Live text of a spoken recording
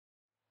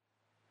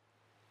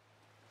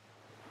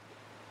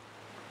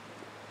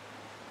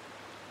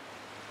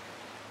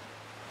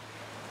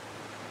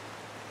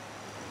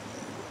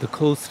The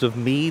coast of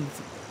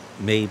Meath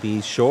may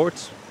be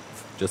short,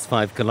 just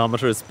 5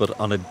 kilometres, but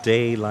on a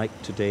day like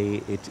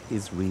today, it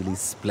is really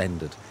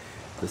splendid.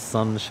 The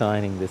sun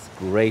shining, this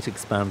great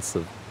expanse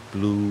of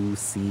blue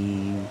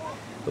sea,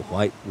 the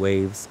white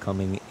waves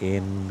coming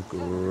in,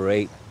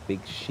 great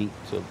big sheet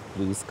of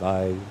blue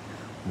sky,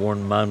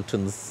 Mourne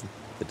Mountains,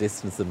 the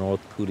distance, the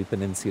North Cooley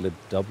Peninsula,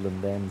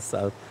 Dublin then,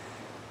 south.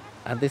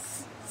 And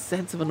this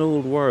sense of an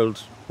old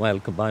world, well,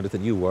 combined with a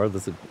new world.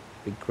 There's a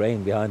big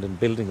crane behind and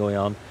building going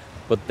on.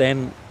 But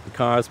then the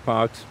cars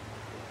parked,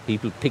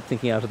 people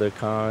picnicking out of their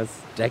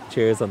cars, deck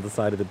chairs on the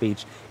side of the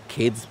beach,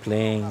 kids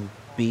playing,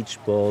 beach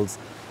balls,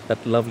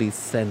 that lovely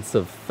sense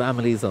of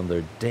families on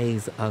their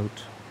days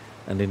out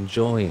and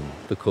enjoying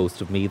the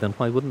coast of Meath, and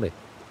why wouldn't they?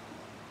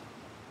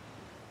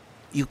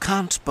 You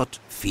can't but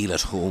feel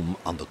at home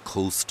on the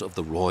coast of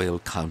the Royal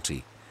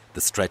County. The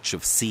stretch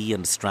of sea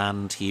and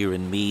strand here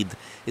in Meath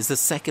is the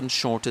second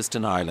shortest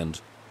in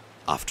Ireland,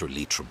 after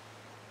Leitrim.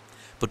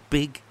 But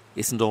big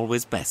isn't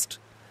always best,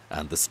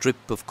 and the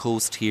strip of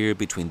coast here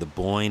between the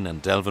Boyne and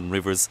Delvin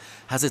rivers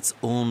has its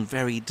own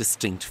very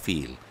distinct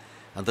feel,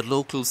 and the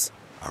locals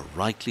are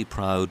rightly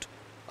proud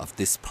of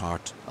this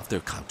part of their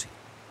county.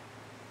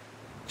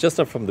 Just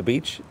up from the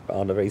beach,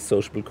 on a very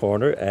sociable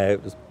corner,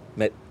 just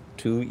met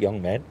 2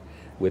 young men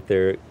with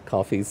their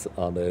coffees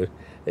on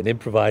an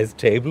improvised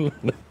table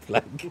and a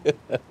flag.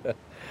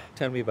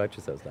 Tell me about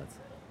yourselves, lads.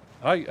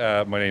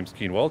 Hi, my name's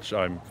Cian Walsh.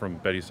 I'm from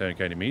Bettystown,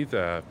 County Meath.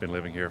 I've been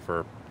living here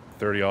for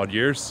 30 odd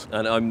years.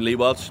 And I'm Lee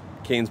Walsh,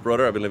 Cian's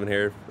brother. I've been living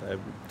here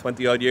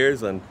 20 odd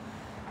years and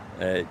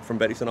from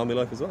Bettystown all my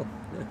life as well.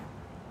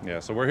 Yeah,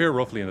 so we're here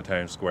roughly in the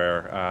town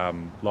square. A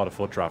lot of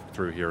foot traffic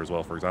through here as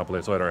well. For example,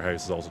 outside our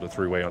house is also the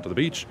throughway onto the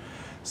beach.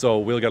 So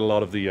we'll get a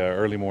lot of the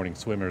early morning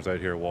swimmers out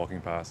here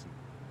walking past.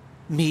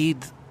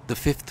 Meath, the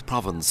 5th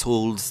province,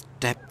 holds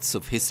depths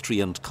of history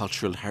and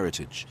cultural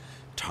heritage.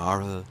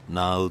 Tara,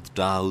 Naud,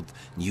 Dowd,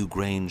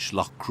 Newgrange,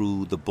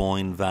 Loughcrew, the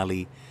Boyne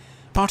Valley.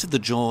 Part of the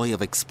joy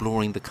of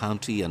exploring the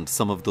county and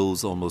some of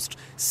those almost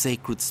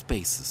sacred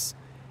spaces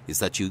is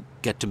that you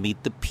get to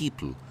meet the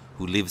people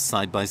who live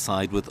side by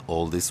side with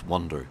all this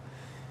wonder.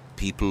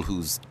 People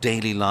whose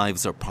daily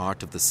lives are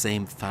part of the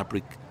same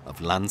fabric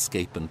of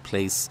landscape and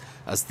place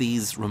as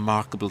these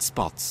remarkable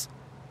spots.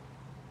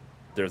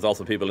 There's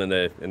also people in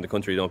the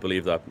country who don't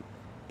believe that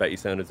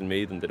Bettystown is in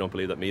Meath, and they don't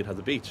believe that Meath has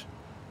a beach.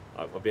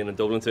 I've been in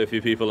Dublin to a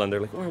few people and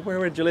they're like,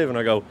 where did you live? And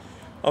I go,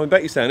 in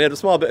Bettystown. Yeah, there's a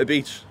small bit of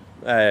beach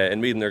in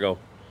Meath, and they go,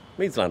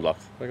 Meath's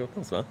landlocked. I go,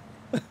 thanks, man.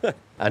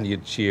 And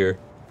you'd cheer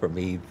for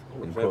Meath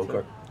in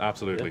Croker.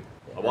 Absolutely.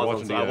 Yeah.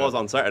 I was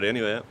on Saturday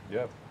anyway,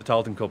 yeah. The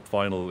Tailteann Cup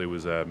final, it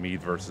was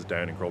Meath versus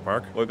Down in Croke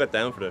Park. Well, we bet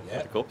down for the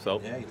cup,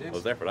 so yeah, you did. I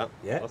was there for that.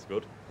 Yeah. That's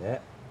good. Yeah,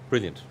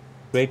 brilliant.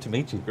 Great to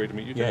meet you. Great to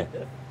meet you too. Yeah.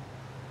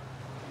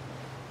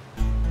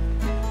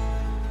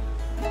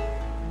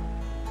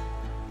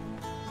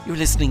 You're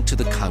listening to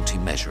The County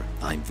Measure.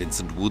 I'm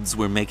Vincent Woods.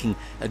 We're making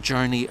a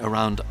journey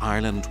around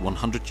Ireland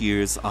 100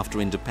 years after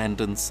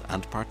independence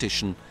and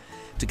partition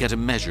to get a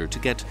measure, to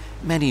get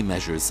many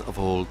measures of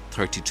all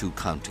 32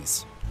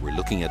 counties. We're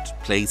looking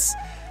at place,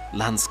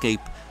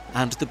 landscape,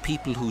 and the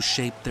people who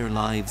shape their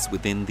lives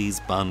within these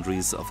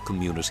boundaries of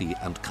community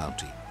and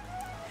county.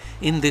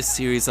 In this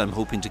series, I'm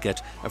hoping to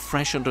get a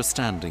fresh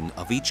understanding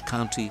of each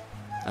county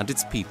and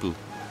its people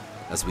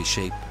as we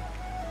shape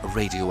a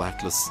radio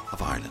atlas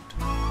of Ireland.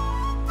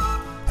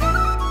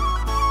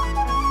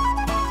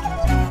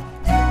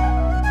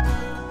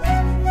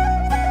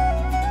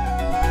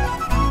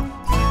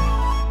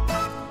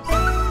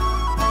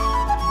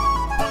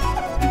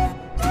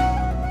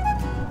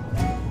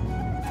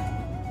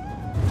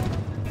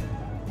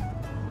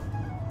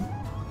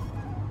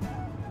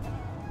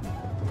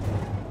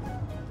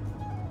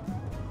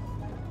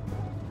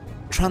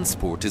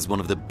 Transport is one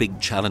of the big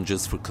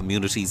challenges for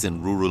communities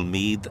in rural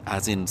Meath,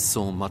 as in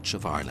so much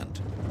of Ireland.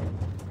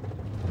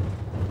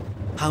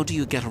 How do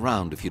you get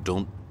around if you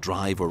don't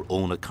drive or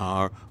own a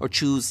car, or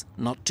choose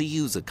not to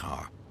use a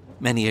car?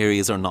 Many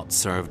areas are not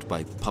served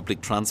by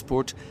public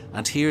transport,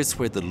 and here's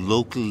where the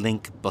local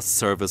link bus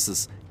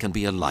services can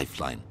be a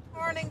lifeline.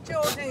 Morning,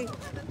 Jodie.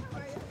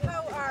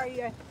 How are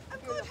you? I'm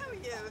good, how are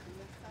you?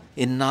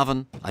 In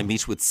Navan, I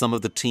meet with some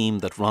of the team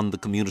that run the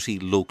community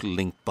local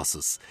link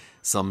buses,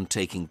 some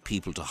taking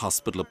people to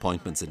hospital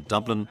appointments in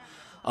Dublin,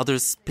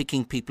 others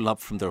picking people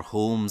up from their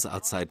homes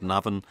outside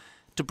Navan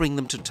to bring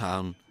them to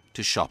town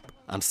to shop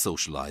and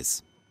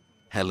socialise.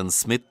 Helen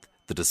Smith,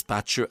 the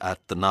dispatcher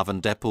at the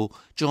Navan depot,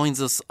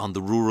 joins us on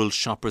the rural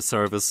shopper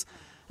service,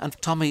 and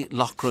Tommy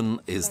Loughran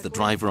is the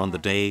driver on the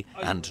day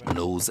and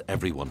knows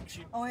everyone.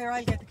 Oh, here,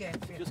 I'll get the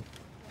gate for you.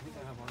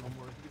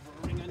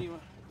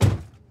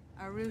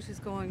 Our route is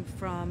going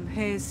from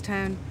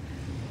Haystown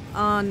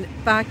on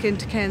back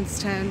into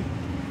Kentstown,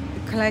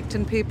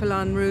 collecting people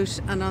en route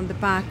and on the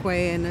back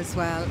way in as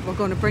well. We're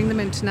going to bring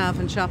them into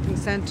Navan Shopping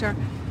Centre.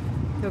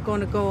 They're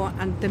going to go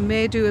and they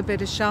may do a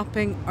bit of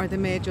shopping, or they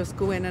may just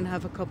go in and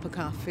have a cup of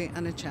coffee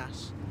and a chat.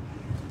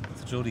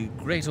 So Jodie,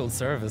 great old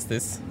service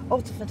this. Oh,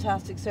 it's a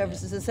fantastic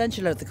service. It's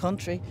essential out the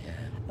country.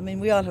 I mean,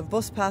 we all have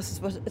bus passes,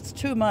 but it's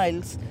 2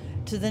 miles.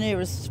 to the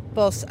nearest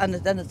bus, and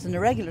then it's an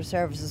irregular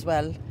service as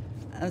well.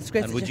 And it's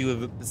great. And would you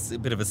have a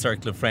bit of a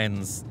circle of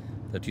friends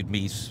that you'd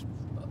meet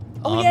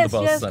Oh on yes, the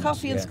bus? yes, and,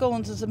 coffee and yeah.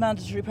 scones is a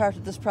mandatory part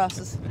of this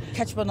process.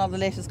 Catch up on all the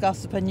latest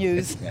gossip and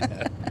news.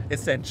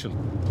 Essential.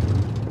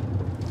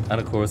 And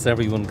of course,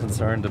 everyone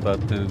concerned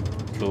about the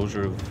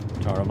closure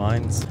of Tara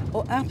Mines.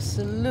 Oh,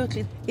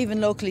 absolutely.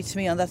 Even locally to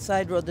me on that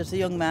side road, there's a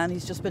young man.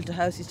 He's just built a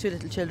house. He's 2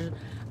 little children,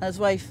 and his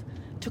wife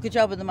took a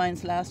job in the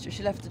mines last year.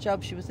 She left the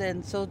job she was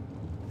in. So,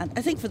 and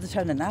I think for the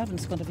town of Navan,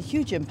 it's going to have a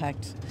huge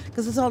impact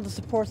because there's all the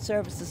support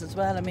services as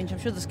well. I mean, I'm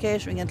sure there's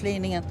catering and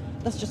cleaning, and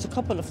that's just a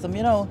couple of them,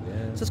 you know.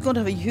 Yeah. So it's going to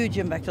have a huge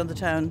impact on the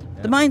town.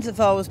 The mines have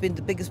always been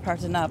the biggest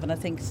part of Navan, I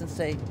think, since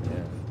they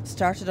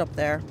started up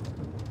there.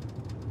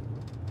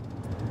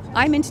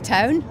 I'm into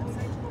town.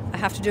 I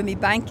have to do my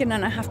banking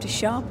and I have to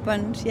shop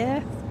and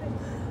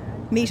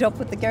meet up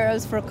with the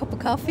girls for a cup of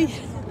coffee.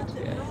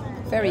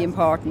 Very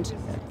important.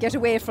 Get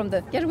away from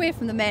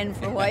the men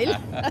for a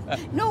while.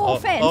 No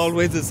offence.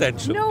 Always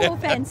essential. No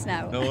offence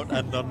now. No,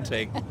 and none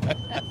taken.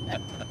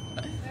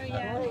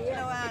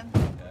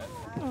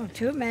 Oh,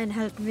 2 men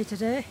helping me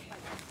today.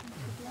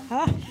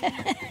 Huh?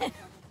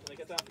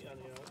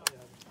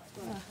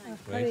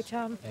 Hi,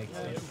 Tom.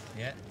 Excellent.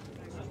 Yeah.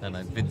 And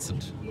I'm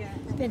Vincent.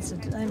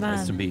 Vincent, I'm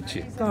Nice Anne. to meet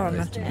you. Gorman.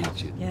 Nice to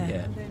meet you.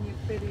 Yeah.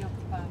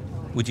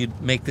 Would you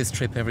make this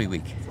trip every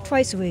week?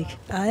 Twice a week.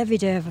 Every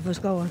day if I was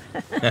going.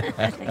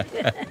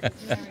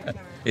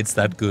 It's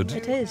that good.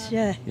 It is,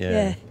 yeah.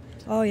 Yeah.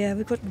 Oh, yeah,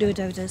 we couldn't do it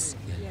without this.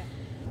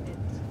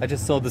 I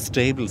just saw the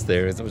stables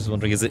there. I was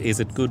wondering, is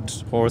it good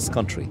horse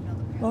country?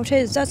 Oh, it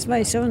is. That's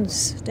my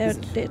sons.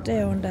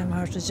 They own them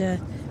horses, yeah.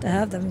 They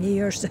have them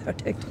years, I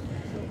think.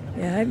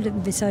 Yeah, I'm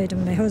living beside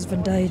them. My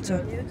husband died,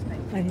 so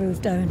I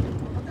moved down.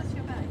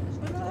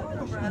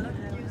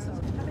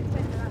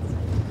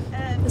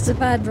 It's a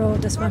bad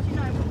road, this one.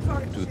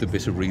 Do the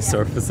bit of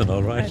resurface and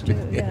all right.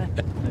 Yeah.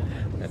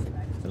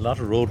 A lot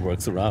of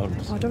roadworks around.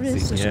 Oh, there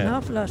is. There's an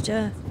awful lot,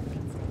 yeah.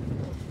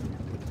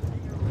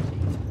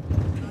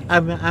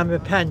 I'm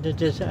appended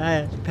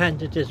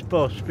this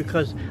bus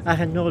because I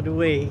had no other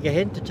way to get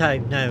into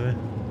town now.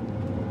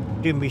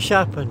 Do me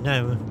shopping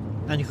now.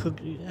 And you could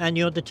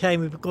any other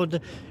time we would go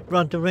to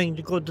run the ring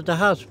to go to the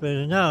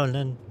hospital and all,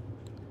 and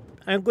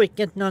I'm going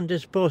getting on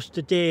this bus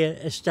the day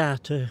I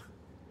start to.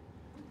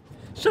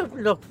 Something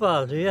to look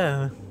forward to,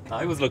 yeah.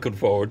 I was looking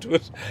forward to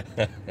it.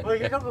 Well,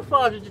 you're looking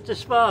forward to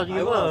this morning,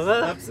 you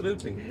were,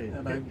 absolutely.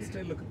 And I'm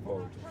still looking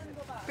forward to it.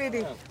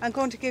 Biddy, I'm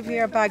going to give you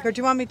your bag, or do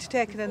you want me to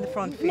take it in the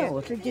front for you? No,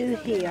 to do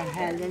here,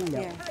 Helen,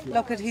 look. Yeah.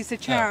 Look, he's a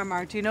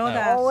charmer, do you know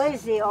that? Oh,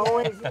 is he? Oh,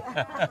 is he?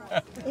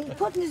 He's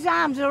putting his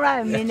arms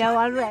around me now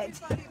already.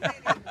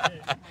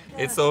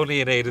 It's only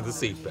an aid of the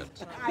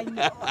seatbelt. I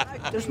know.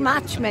 There's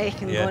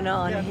matchmaking going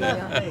on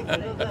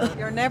here.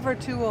 You're never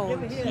too old.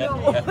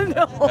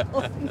 No.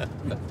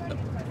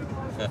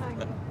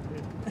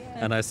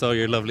 And I saw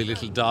your lovely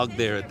little dog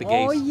there at the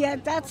gate. Oh, yeah,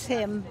 that's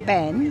him.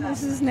 Ben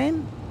is his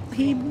name.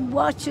 He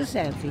watches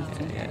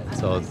everything. Yeah.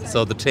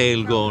 So the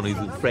tail going, he's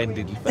a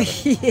friendly little fella.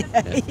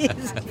 Yeah,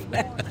 he's a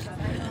friend.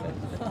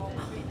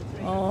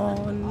 Oh,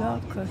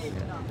 look.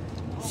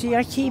 So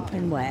you're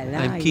keeping well,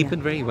 I'm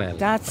keeping very well.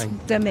 That's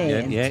the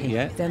main yeah, thing.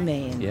 yeah. The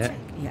main Yeah. thing,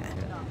 yeah.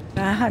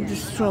 I had a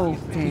stroke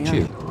there. Did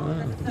you?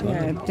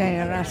 Yeah,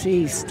 there at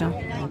Easter.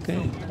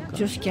 Okay.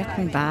 Just get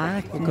me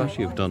back. Oh gosh,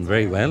 you've done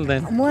very well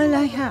then. Well,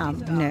 I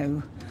have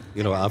now.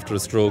 You know, after a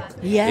stroke,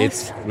 Yes.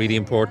 it's really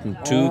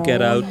important to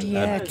get out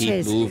yeah, and it keep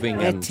is. moving.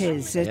 It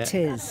is.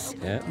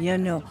 Yeah. You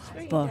know,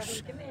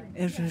 but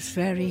it was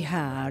very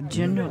hard,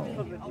 you know.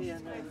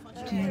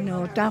 You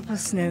know, that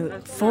was now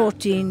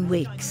 14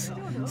 weeks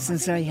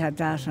since I had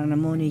that, and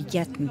I'm only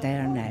getting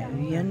there now,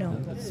 you know.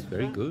 That's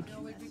very good.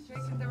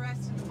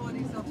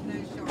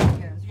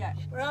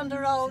 We're on the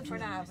road for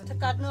now, but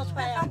God knows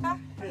where.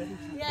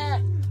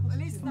 Yeah. Well,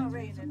 it's not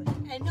raining.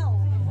 I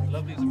know.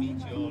 Lovely to meet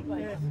you all.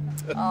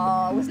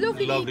 Oh, it was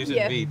lovely, Lovely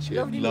to meet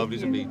you. Lovely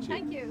to meet you.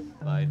 Thank you.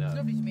 Bye now.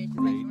 Lovely to meet you.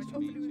 Great Thanks to so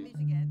much. meet you.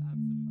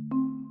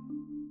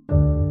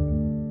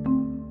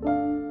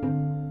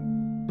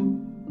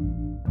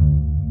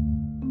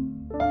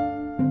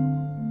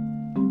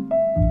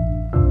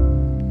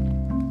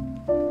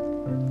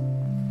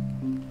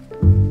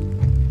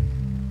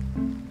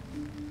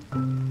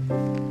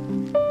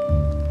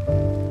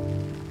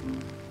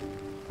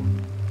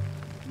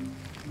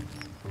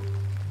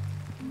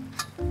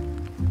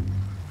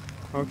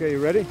 Okay,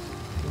 you ready?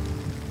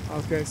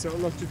 Okay, so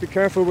look, just be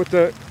careful with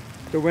the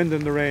wind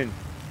and the rain.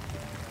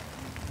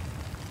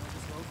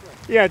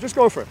 Yeah, just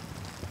go for it.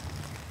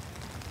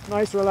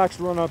 Nice relaxed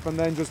run up and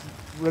then just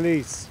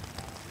release.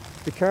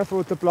 Be careful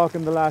with the block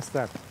in the last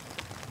step.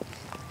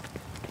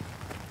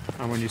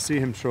 And when you see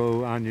him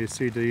throw and you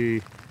see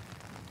the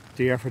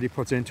effort he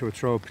puts into a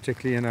throw,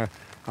 particularly in a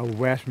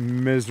wet,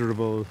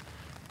 miserable,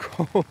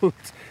 cold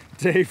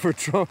day for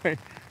throwing.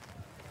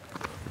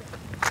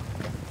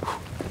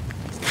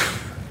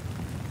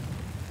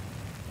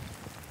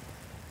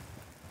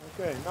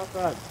 Okay, not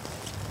bad.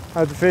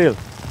 How'd you feel?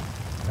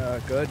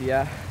 Good,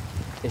 yeah.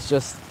 It's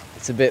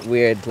a bit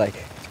weird,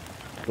 like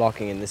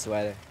blocking in this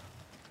weather.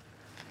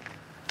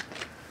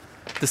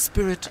 The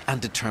spirit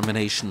and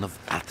determination of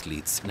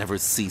athletes never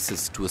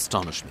ceases to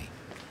astonish me.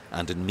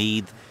 And in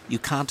Meath, you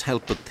can't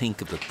help but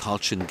think of the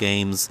Tailteann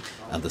Games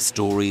and the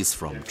stories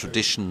from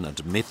tradition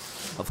and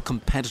myth of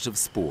competitive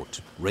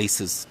sport,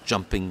 races,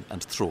 jumping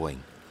and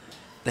throwing.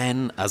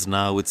 Then, as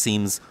now, it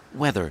seems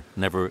weather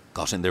never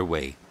got in their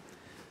way.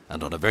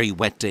 And on a very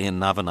wet day in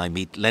Navan, I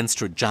meet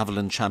Leinster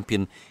javelin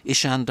champion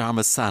Ishan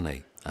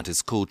Dharmasane and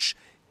his coach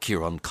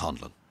Kieran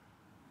Conlon.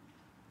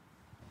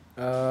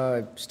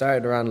 I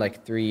started around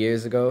 3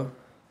 years ago.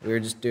 We were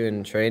just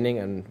doing training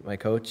and my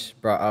coach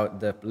brought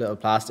out the little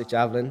plastic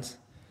javelins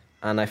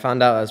and I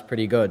found out I was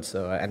pretty good,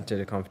 so I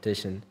entered a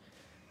competition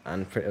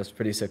and it was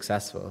pretty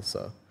successful,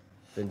 so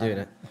I've been doing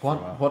it.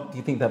 What do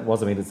you think that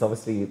was? I mean, it's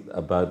obviously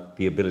about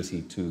the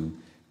ability to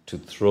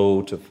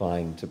throw, to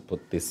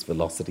put this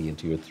velocity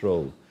into your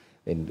throw.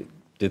 And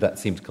did that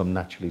seem to come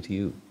naturally to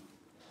you?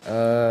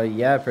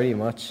 Yeah, pretty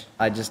much.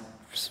 I just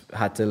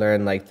had to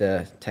learn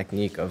the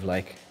technique of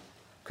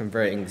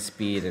converting the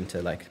speed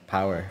into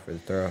power for the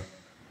throw.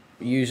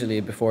 Usually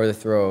before the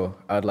throw,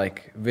 I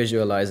would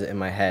visualize it in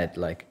my head,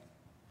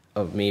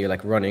 of me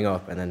running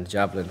up and then the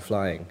javelin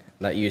flying.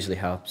 That usually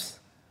helps.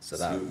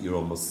 So you're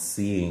almost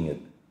seeing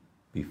it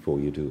before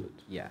you do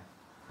it. Yeah.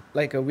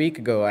 A week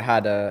ago, I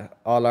had a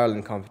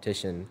All-Ireland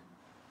competition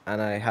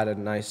and I had a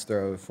nice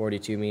throw of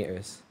 42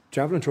 metres.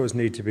 Javelin throws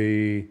need to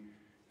be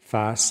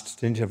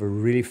fast. They need to have a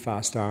really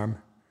fast arm.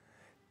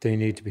 They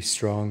need to be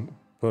strong.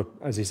 But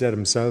as he said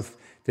himself,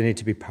 they need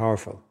to be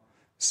powerful.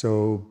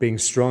 So being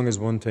strong is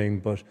one thing,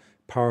 but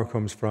power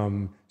comes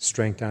from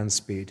strength and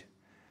speed.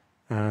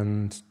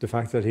 And the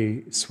fact that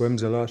he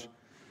swims a lot,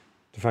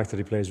 the fact that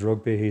he plays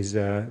rugby, he's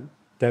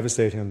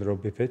devastating on the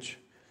rugby pitch.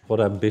 What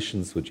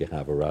ambitions would you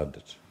have around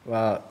it?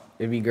 Well,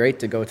 it'd be great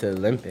to go to the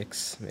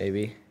Olympics,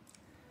 maybe,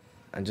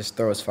 and just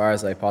throw as far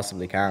as I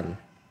possibly can.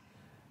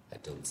 I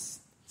don't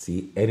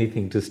see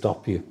anything to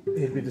stop you.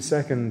 He'd be the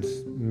second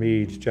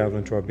Meath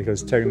javelin thrower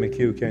because Terry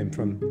McHugh came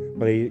from,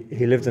 well,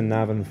 he lived in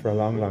Navan for a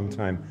long, long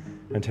time,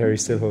 and Terry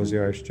still holds the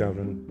Irish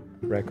javelin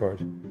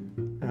record.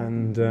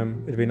 And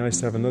it'd be nice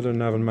to have another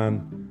Navan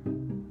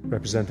man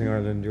representing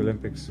Ireland in the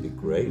Olympics. It'd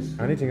be great.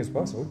 Anything is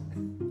possible.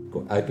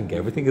 I think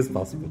everything is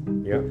possible.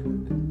 Yeah.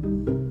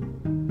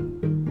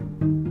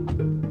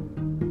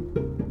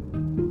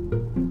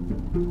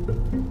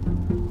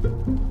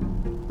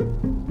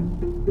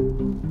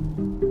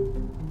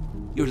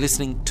 You're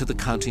listening to the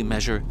County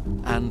Measure,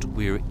 and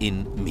we're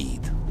in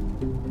Meath.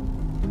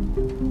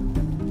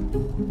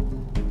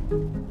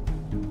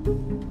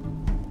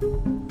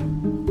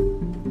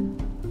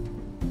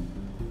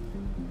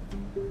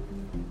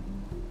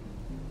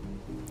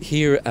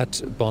 Here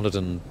at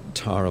Bonadon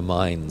Tara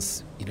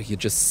Mines, you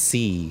just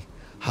see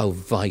how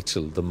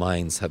vital the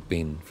mines have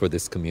been for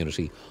this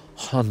community.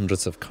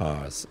 Hundreds of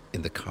cars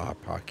in the car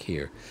park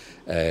here.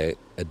 A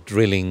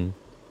drilling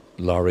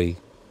lorry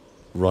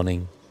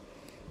running,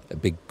 a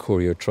big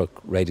courier truck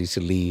ready to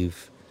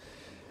leave,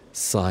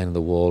 sign on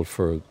the wall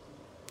for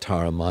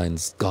Tara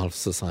Mines Golf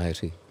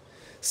Society.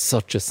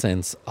 Such a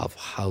sense of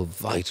how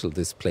vital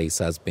this place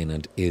has been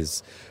and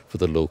is for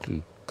the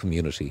local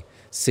community.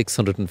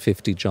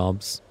 650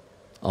 jobs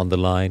on the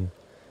line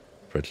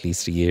for at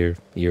least a year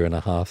and a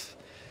half.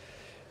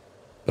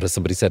 But as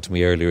somebody said to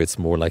me earlier, it's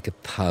more like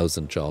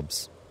 1,000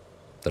 jobs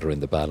that are in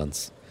the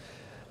balance.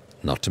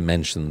 Not to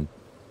mention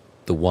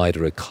the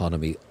wider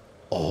economy,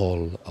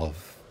 all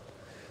of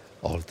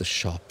the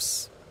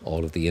shops,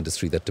 all of the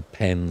industry that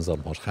depends on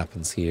what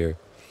happens here,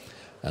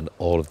 and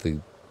all of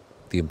the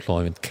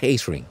employment,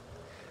 catering.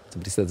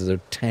 Somebody said that there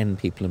are 10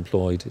 people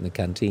employed in a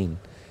canteen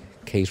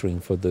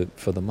catering for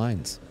the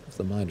mines, for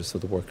the miners, for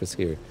the workers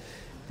here.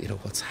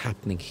 What's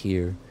happening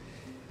here,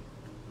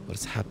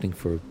 what's happening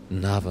for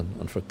Navan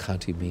and for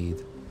County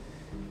Meath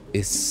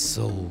is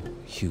so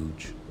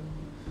huge.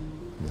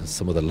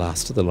 Some of the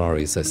last of the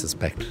lorries, I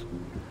suspect,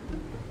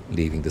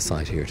 leaving the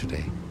site here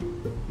today.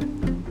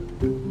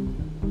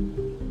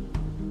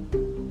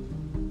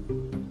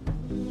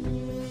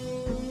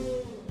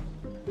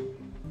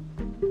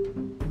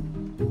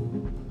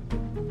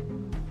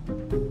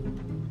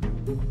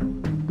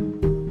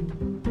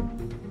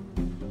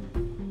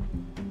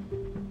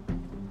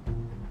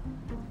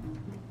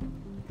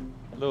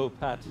 Hello,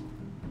 Pat.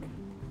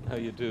 How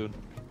you doing?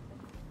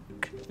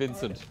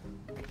 Vincent.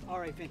 All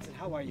right, Vincent,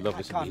 how are you?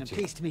 Lovely Pat to Conlon, meet you.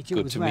 pleased to meet you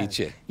Good as to well. meet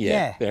you.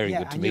 Yeah, very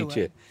good to and meet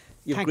you.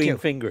 You've thank green you.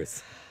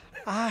 fingers.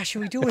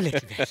 Shall we do a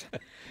little bit?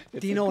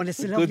 Do you know, and it's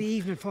a lovely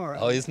evening for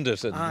us. Oh, isn't it?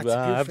 It's a beautiful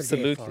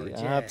Absolutely, day for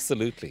it, yeah.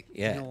 absolutely,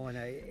 yeah. You know,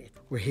 and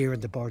we're here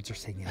and the birds are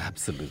singing.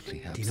 Absolutely, Do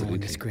you know, absolutely.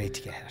 and it's great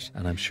to get it.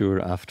 And I'm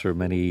sure after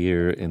many a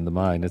year in the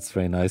mine, it's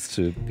very nice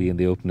to be in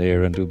the open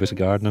air and do a bit of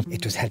gardening.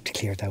 It does help to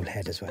clear the old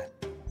head as well.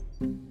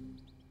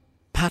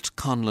 Pat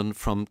Conlon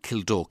from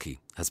Kildorky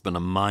has been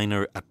a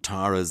miner at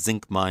Tara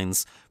zinc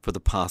mines for the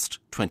past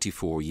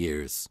 24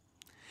 years.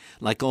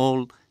 Like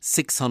all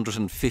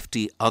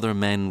 650 other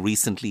men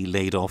recently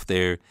laid off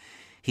there,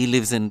 he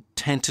lives in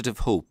tentative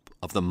hope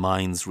of the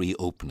mines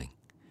reopening.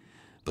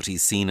 But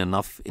he's seen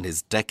enough in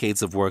his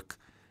decades of work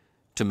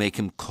to make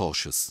him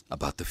cautious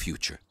about the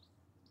future.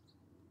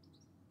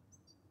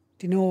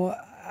 Do you know,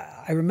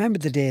 I remember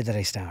the day that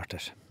I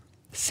started.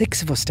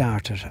 6 of us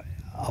started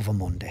of a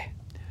Monday.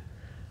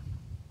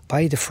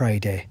 By the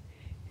Friday,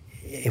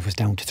 it was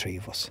down to 3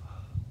 of us.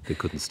 They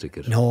couldn't stick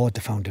it. No,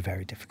 they found it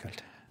very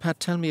difficult. Pat,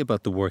 tell me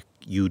about the work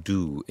you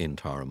do in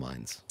Tara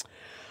Mines.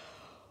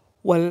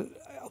 Well,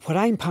 what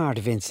I'm part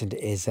of, Vincent,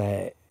 is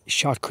a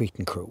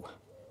shotcreting crew.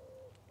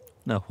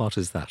 Now, what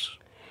is that?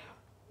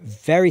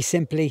 Very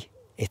simply,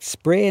 it's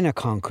spraying a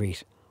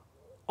concrete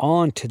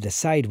onto the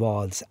side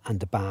walls and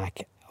the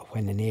back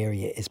when an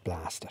area is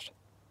blasted.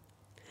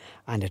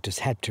 And it does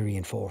help to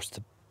reinforce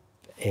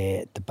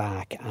the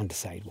back and the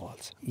side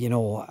walls. You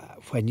know,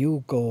 when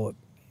you go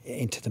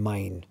into the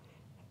mine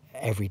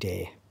every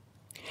day,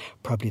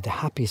 probably the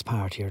happiest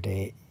part of your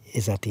day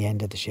is at the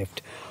end of the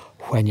shift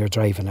when you're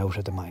driving out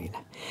of the mine.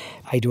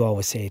 I do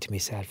always say to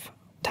myself,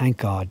 thank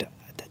God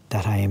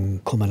that I am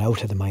coming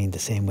out of the mine the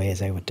same way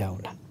as I went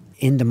down.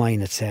 In the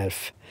mine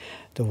itself,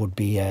 there would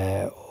be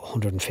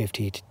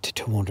 150 to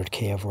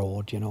 200k of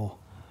road, you know.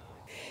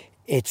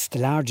 It's the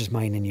largest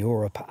mine in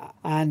Europe,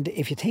 and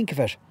if you think of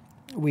it,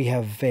 we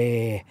have,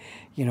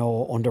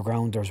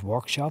 underground, there's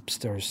workshops,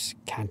 there's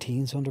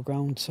canteens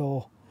underground,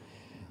 so,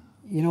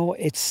 you know,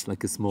 it's...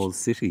 like a small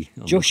city.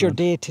 Just your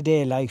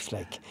day-to-day life,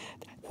 like.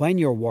 When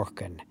you're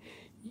working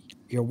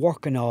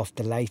off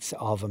the lights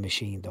of a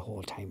machine the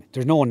whole time.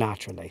 There's no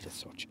natural light as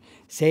such.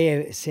 Say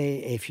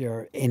if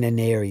you're in an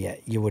area,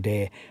 you would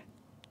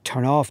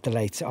turn off the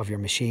lights of your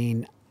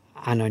machine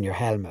and on your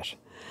helmet.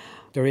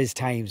 There is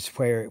times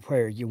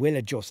where you will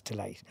adjust to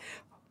light.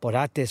 But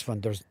at this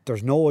one,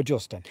 there's no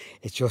adjusting.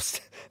 It's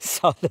just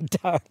solid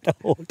dark the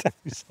whole time.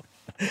 So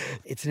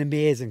it's an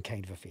amazing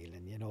kind of a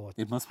feeling, you know.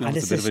 It must be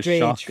almost a bit of a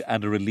shock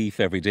and a relief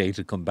every day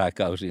to come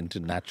back out into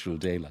natural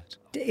daylight.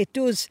 It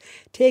does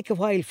take a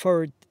while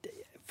for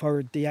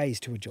the eyes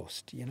to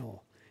adjust, you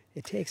know.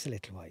 It takes a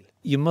little while.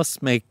 You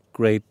must make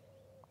great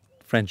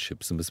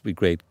friendships. There must be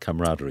great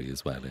camaraderie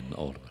as well in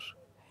all of it.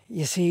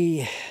 You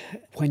see,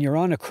 when you're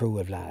on a crew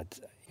of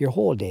lads, your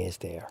whole day is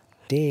there.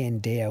 Day in,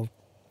 day out.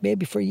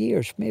 Maybe for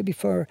years, maybe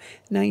for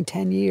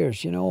 9-10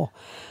 years, you know.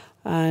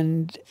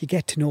 And you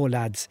get to know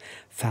lads'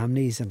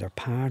 families and their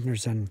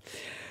partners and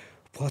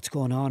what's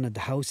going on in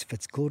the house, if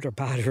it's good or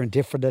bad or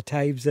indifferent at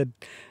times. And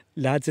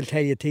lads will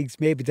tell you things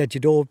maybe that you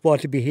don't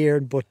want to be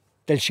hearing, but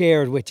they'll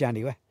share it with you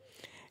anyway.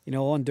 You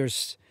know, and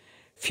there's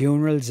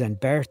funerals and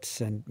births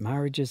and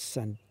marriages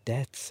and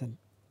deaths. And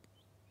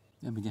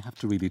I mean, you have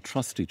to really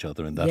trust each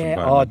other in that environment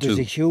environment there's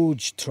too. A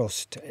huge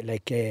trust,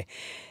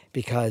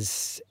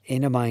 because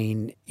in a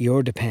mine,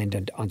 you're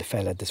dependent on the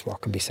fella that's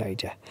working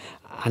beside you.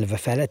 And if a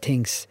fella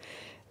thinks,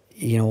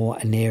 you know,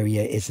 an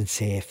area isn't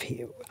safe,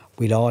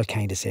 we'll all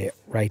kind of say,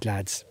 right,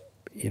 lads,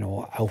 you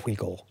know, out we'll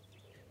go.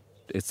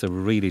 It's a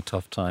really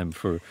tough time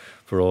for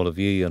all of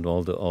you and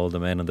all the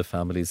men and the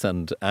families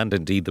and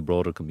indeed the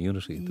broader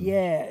community.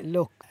 Yeah,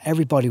 look,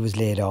 everybody was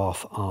laid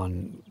off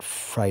on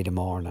Friday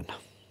morning.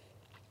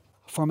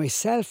 For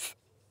myself,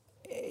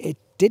 it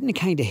didn't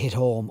kind of hit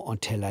home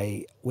until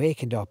I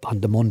wakened up on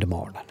the Monday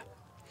morning.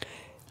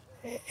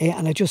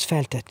 And I just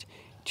felt that,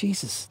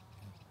 Jesus,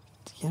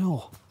 you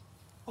know,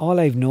 all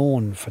I've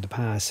known for the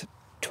past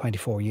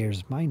 24 years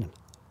is mining.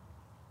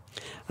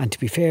 And to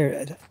be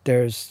fair,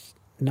 there's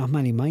not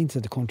many mines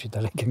in the country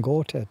that I can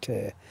go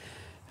to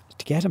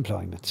get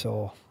employment.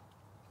 So,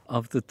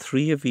 of the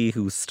 3 of you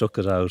who stuck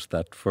it out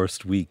that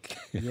first week,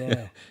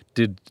 yeah,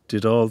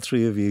 did all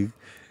 3 of you?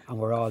 And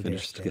we're all there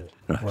still.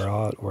 Right.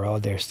 We're all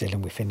there still,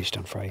 and we finished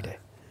on Friday.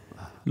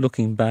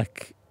 Looking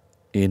back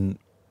in,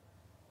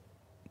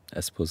 I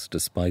suppose,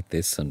 despite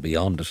this and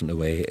beyond it in a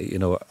way, you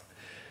know,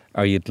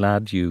 are you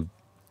glad you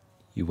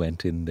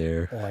went in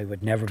there? Oh, I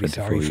would never be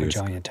sorry for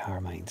joining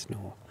Tara Mines,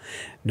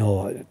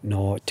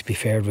 no. To be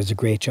fair, it was a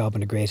great job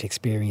and a great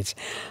experience.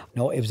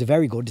 No, it was a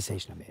very good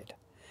decision I made.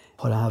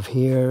 What I have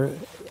here,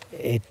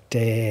 it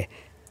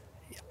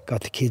got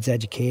the kids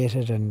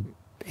educated and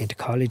into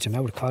college and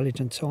out of college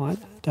and so on.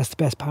 That's the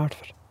best part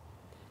of it.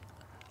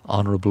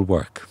 Honourable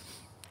work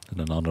and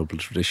an honourable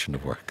tradition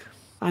of work.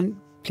 And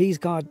please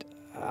God,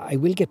 I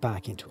will get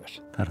back into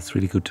it. Pat, it's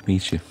really good to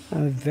meet you.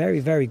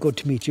 Very, very good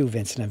to meet you,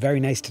 Vincent, and very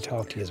nice to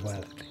talk to you as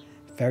well.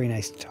 Very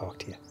nice to talk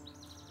to you.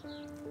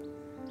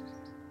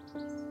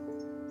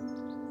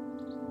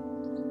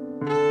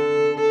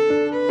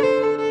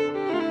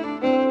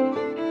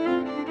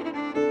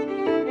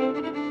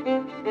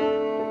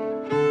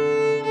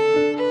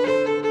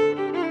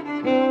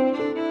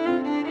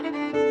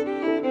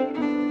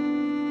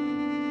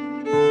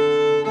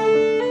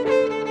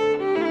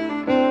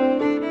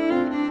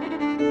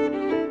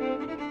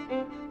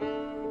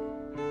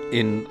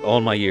 In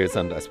all my years,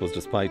 and I suppose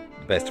despite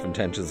the best of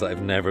intentions,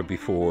 I've never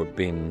before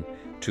been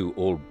to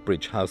Old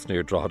Bridge House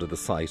near Drogheda, the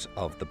site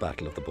of the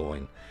Battle of the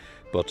Boyne.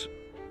 But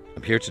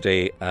I'm here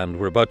today and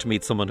we're about to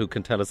meet someone who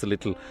can tell us a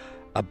little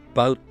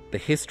about the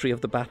history of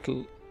the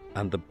battle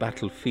and the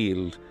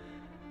battlefield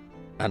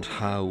and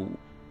how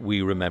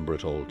we remember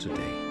it all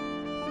today.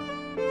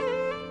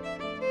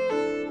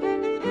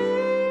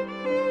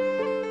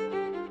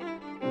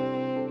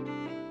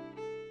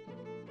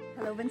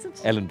 Hello, Vincent.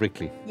 Ellen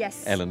Brickley.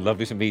 Yes. Ellen,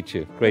 lovely to meet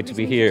you. Great to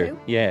be meet you here. too.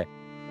 Yeah.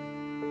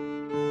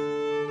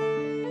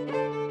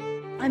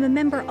 I'm a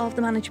member of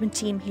the management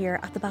team here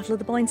at the Battle of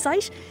the Boyne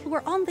site.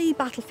 We're on the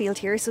battlefield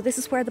here, so this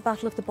is where the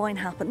Battle of the Boyne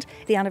happened.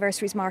 The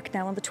anniversary is marked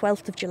now on the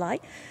 12th of July.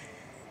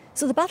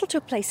 So the battle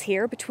took place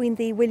here between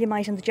the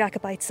Williamite and the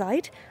Jacobite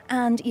side,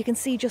 and you can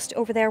see just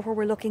over there where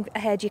we're looking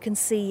ahead, you can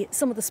see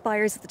some of the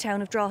spires of the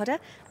town of Drogheda,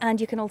 and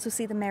you can also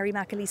see the Mary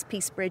McAleese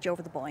Peace Bridge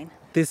over the Boyne.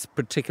 This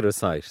particular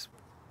site,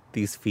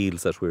 these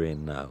fields that we're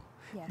in now,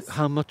 Yes.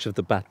 how much of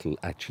the battle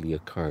actually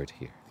occurred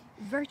here?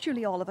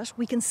 Virtually all of it.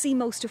 We can see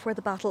most of where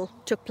the battle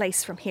took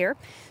place from here.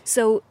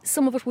 So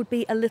some of it would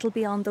be a little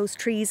beyond those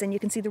trees, and you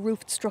can see the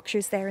roofed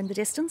structures there in the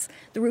distance.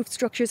 The roofed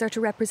structures are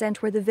to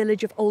represent where the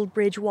village of Old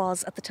Bridge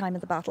was at the time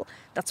of the battle.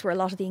 That's where a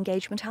lot of the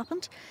engagement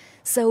happened.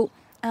 So,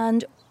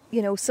 and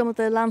you know, some of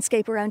the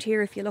landscape around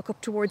here, if you look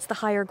up towards the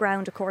higher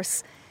ground, of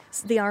course,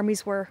 the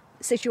armies were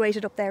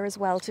situated up there as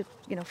well to,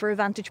 you know, for a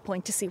vantage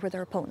point to see where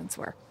their opponents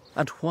were.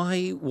 And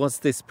why was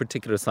this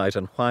particular site,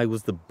 and why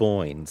was the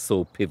Boyne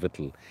so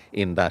pivotal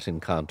in that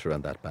encounter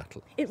and that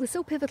battle? It was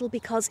so pivotal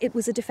because it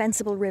was a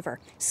defensible river.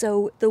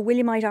 So the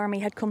Williamite army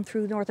had come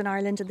through Northern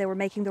Ireland and they were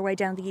making their way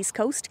down the east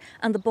coast,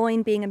 and the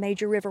Boyne, being a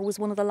major river, was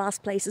one of the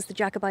last places the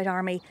Jacobite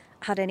army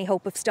had any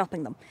hope of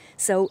stopping them.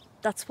 So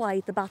that's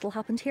why the battle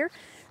happened here.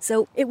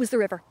 So it was the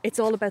river. It's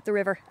all about the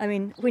river. I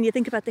mean, when you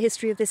think about the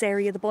history of this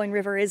area, the Boyne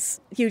River is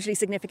hugely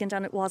significant,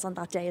 and it was on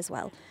that day as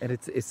well. And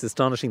it's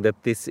astonishing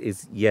that this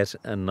is yet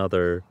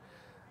another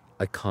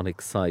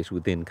iconic site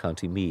within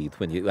County Meath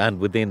and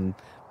within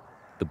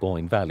the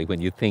Boyne Valley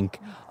when you think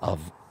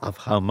of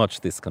how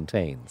much this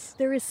contains.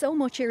 There is so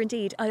much here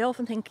indeed. I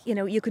often think, you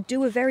know, you could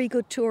do a very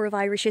good tour of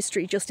Irish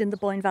history just in the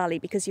Boyne Valley,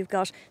 because you've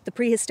got the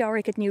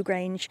prehistoric at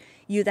Newgrange,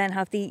 you then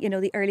have the, you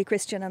know, the early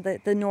Christian and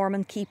the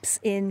Norman keeps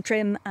in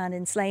Trim and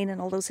in Slane and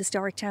all those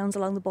historic towns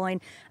along the Boyne,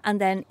 and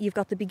then you've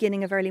got the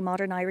beginning of early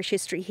modern Irish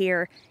history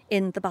here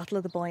in the Battle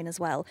of the Boyne as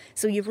well.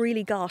 So you've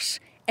really got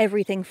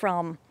everything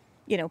from,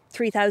 you know,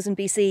 3000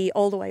 BC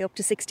all the way up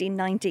to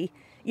 1690,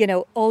 you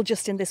know, all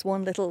just in this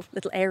one little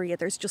area.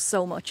 There's just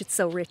so much. It's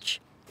so rich.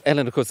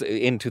 Ellen, of course,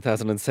 in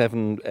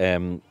 2007,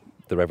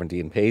 the Reverend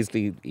Ian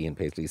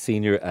Paisley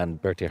Sr.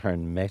 and Bertie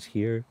Ahern met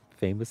here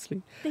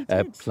famously. They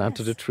did,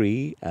 planted a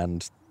tree,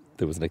 and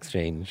there was an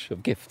exchange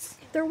of gifts.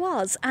 There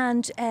was,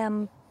 and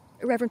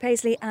Reverend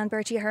Paisley and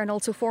Bertie Ahern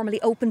also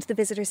formally opened the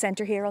visitor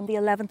centre here on the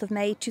 11th of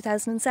May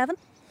 2007.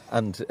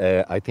 And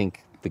I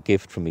think the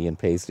gift from Ian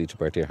Paisley to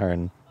Bertie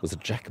Ahern was a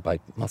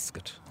Jacobite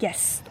musket.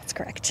 Yes, that's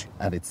correct.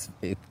 And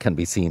it can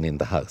be seen in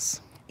the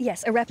house.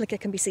 Yes, a replica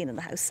can be seen in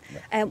the house.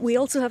 We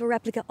also have a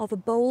replica of a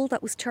bowl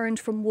that was turned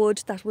from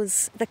wood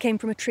that came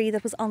from a tree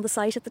that was on the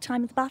site at the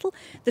time of the battle.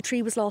 The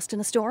tree was lost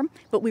in a storm,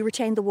 but we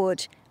retained the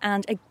wood,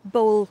 and a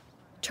bowl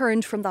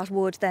turned from that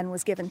wood then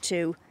was given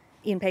to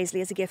Ian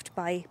Paisley as a gift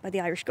by the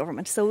Irish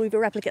government. So we have a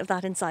replica of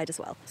that inside as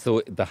well.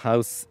 So the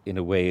house, in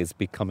a way, is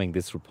becoming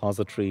this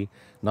repository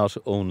not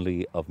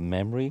only of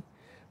memory,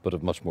 but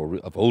of much more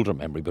of older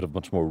memory, but of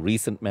much more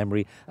recent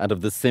memory, and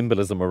of the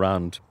symbolism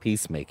around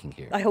peacemaking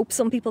here. I hope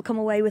some people come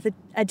away with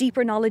a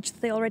deeper knowledge that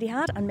they already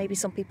had, and maybe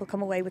some people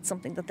come away with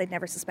something that they'd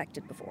never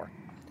suspected before.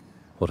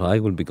 What I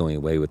will be going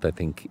away with, I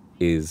think,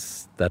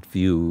 is that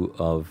view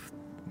of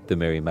the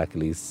Mary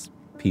McAleese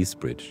Peace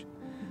Bridge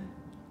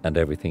and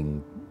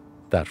everything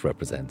that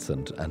represents,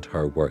 and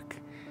her work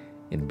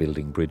in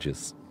building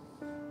bridges.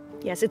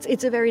 Yes,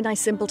 it's a very nice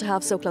symbol to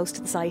have so close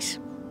to the site.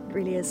 It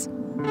really is.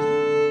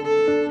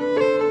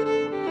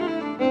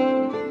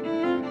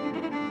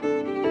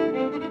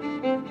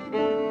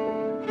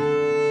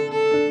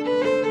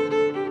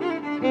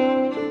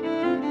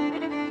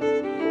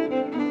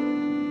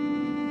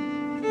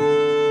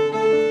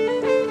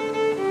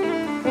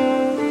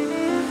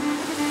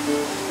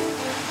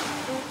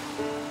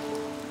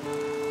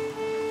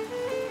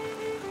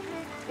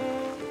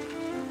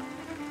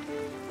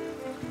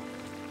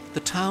 The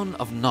town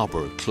of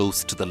Nobber,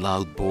 close to the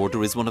Louth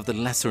border, is one of the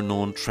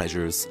lesser-known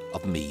treasures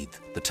of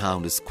Meath. The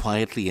town is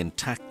quietly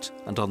intact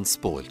and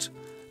unspoilt.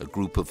 A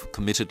group of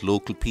committed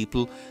local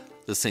people,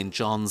 the St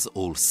John's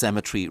Old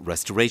Cemetery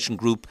Restoration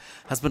Group,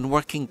 has been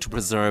working to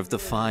preserve the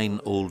fine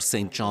old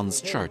St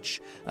John's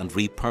Church and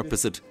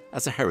repurpose it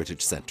as a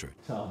heritage centre.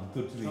 Tom,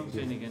 good to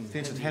meet you.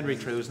 Vincent, Henry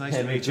Cruz, nice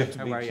to meet you.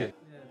 How are you?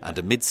 And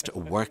amidst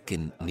work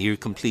in near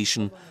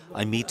completion,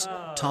 I meet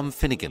Tom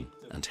Finnegan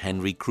and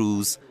Henry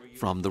Cruz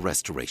from the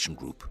Restoration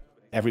Group.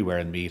 Everywhere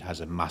in Meath has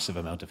a massive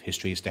amount of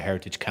history. It's the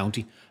heritage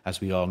county, as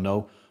we all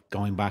know.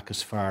 Going back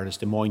as far as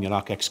the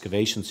Moynilock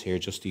excavations here,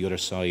 just the other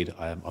side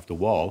of the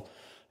wall,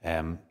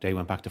 they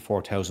went back to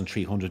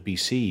 4300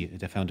 BC.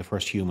 They found the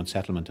first human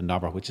settlement in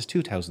Nobber, which is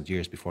 2,000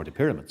 years before the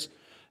pyramids.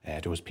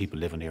 There was people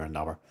living here in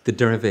Nobber. The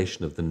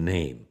derivation of the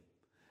name,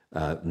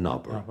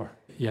 Nobber.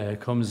 Yeah, it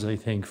comes, I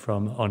think,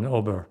 from an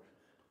ober,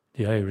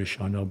 the Irish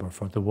on ober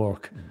for the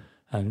work.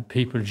 And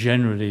people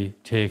generally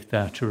take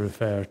that to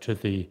refer to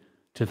the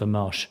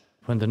motte.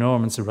 When the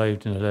Normans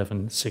arrived in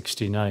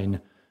 1169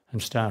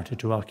 and started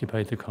to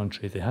occupy the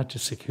country, they had to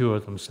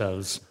secure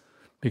themselves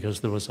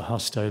because there was a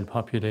hostile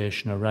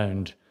population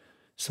around.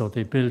 So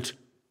they built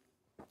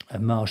a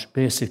moat,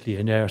 basically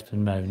an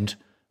earthen mound,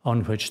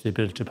 on which they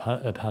built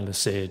a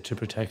palisade to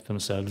protect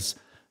themselves.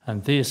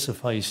 And they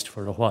sufficed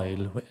for a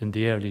while in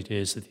the early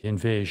days of the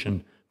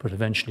invasion, but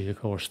eventually,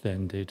 of course,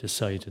 then they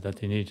decided that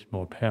they needed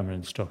more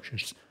permanent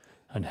structures.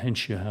 And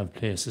hence you have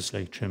places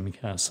like Trim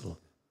Castle.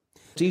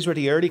 These were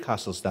the early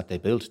castles that they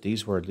built.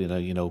 These were,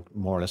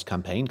 more or less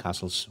campaign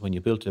castles. When you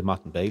built the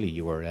Motte and Bailey,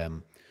 you were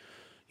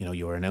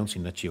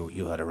announcing that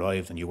you had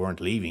arrived and you weren't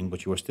leaving,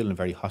 but you were still in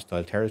very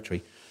hostile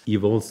territory.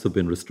 You've also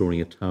been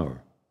restoring a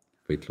tower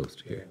very close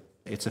to here.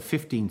 It's a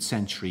 15th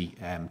century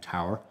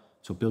tower,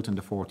 so built in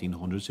the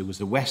 1400s. It was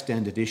the West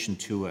End addition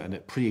to a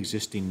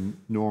pre-existing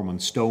Norman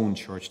stone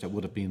church that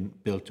would have been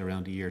built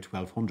around the year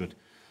 1200.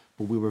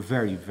 But we were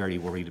very, very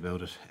worried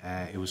about it.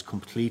 It was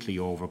completely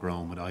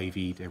overgrown with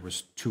ivy. There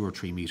was 2 or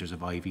 3 metres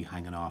of ivy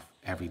hanging off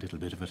every little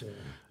bit of it,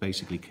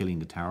 basically killing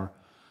the tower.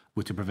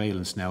 With the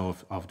prevalence now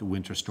of the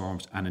winter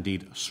storms and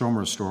indeed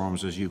summer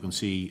storms, as you can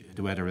see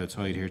the weather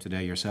outside here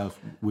today yourself,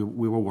 we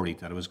were worried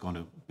that it was going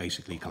to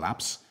basically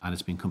collapse, and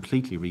it's been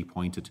completely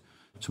repointed.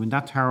 So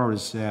that tower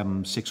is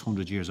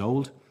 600 years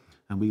old,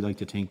 and we like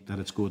to think that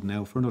it's good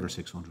now for another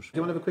 600. Do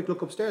you want to have a quick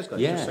look upstairs,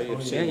 guys? Yeah, just so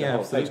you've seen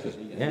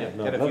absolutely.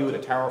 Get a view of the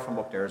tower from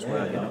up there as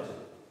well.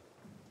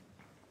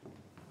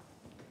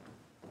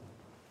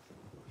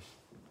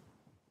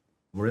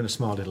 We're in a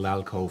small little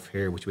alcove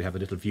here, which we have a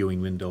little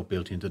viewing window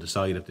built into the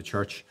side of the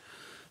church.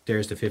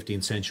 There's the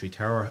 15th century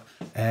tower.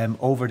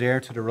 Over there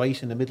to the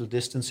right in the middle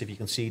distance, if you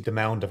can see the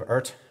mound of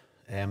earth,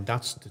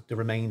 that's the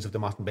remains of the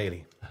Motte and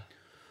Bailey.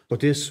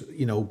 But this,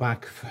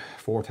 back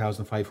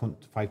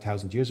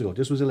 5,000 years ago,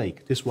 this was a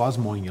lake. This was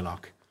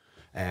Moynilock.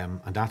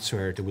 And that's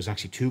where there was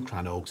actually 2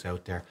 cranogues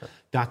out there.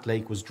 That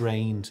lake was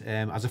drained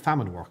as a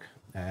famine work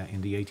in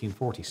the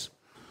 1840s.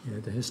 Yeah,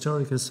 the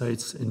historical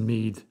sites in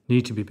Meath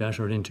need to be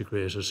better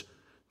integrated,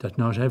 that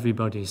not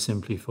everybody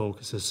simply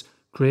focuses,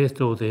 great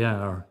though they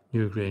are,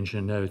 Newgrange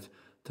and Meath,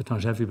 that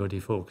not everybody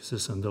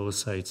focuses on those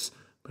sites,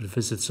 but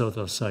visits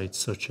other sites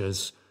such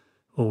as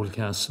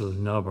Oldcastle,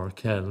 Nobber,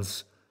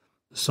 Kells,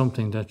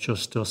 something that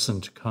just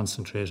doesn't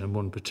concentrate on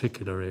one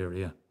particular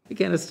area.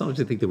 Again, it's not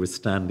to think they were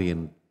standing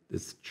in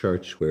this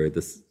church where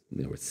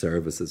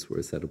services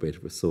were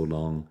celebrated for so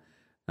long,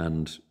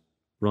 and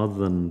rather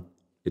than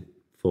it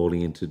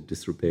falling into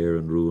disrepair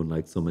and ruin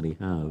like so many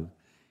have,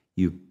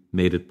 you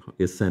made it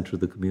a centre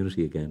of the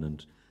community again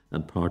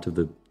and part of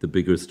the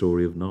bigger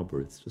story of Nobber.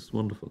 It's just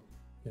wonderful.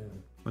 Yeah.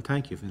 Well,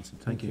 thank you,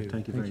 Vincent. Thank you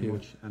very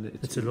much. And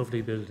it's a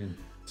lovely building.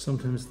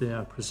 Sometimes they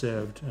are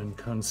preserved and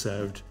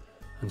conserved,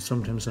 and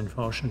sometimes,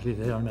 unfortunately,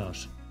 they are not.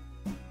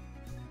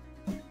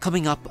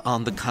 Coming up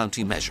on the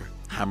County Measure,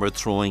 hammer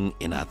throwing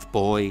in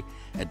Athboy,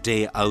 a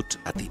day out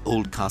at the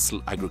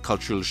Oldcastle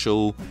Agricultural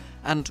Show,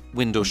 and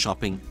window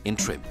shopping in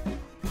Trim.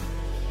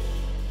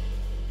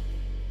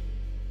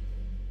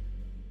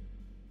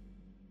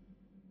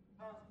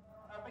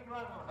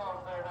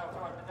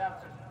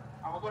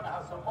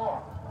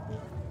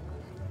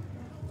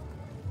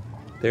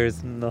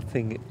 There's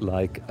nothing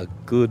like a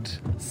good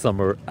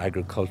summer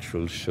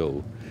agricultural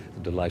show.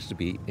 I'm delighted to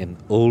be in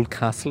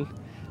Oldcastle.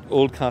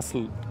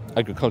 Oldcastle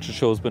Agriculture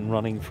Show has been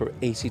running for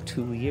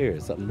 82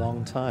 years, a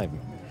long time.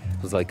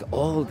 It was like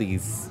all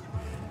these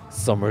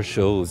summer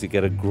shows. You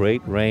get a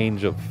great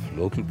range of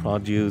local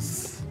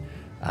produce,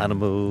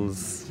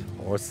 animals,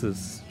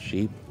 horses,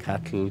 sheep,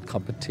 cattle,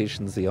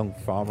 competitions, the young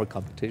farmer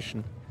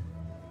competition.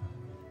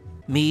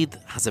 Meath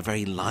has a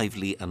very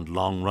lively and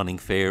long-running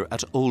fair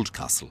at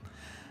Oldcastle.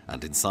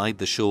 And inside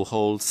the show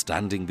hall,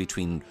 standing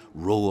between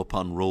row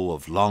upon row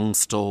of long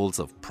stalls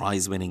of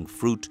prize-winning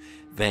fruit,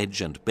 veg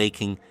and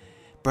baking,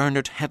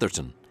 Bernard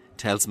Heatherton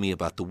tells me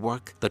about the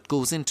work that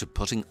goes into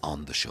putting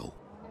on the show.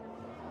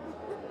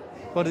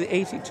 What,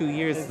 82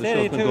 years it's the show's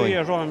been 82 going?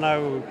 years running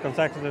now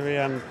consecutively.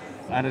 And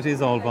it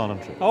is all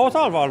voluntary? Oh, it's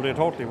all voluntary,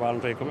 totally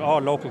voluntary.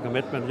 All local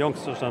commitment,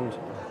 youngsters and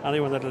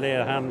anyone that'll lay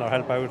a hand or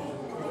help out.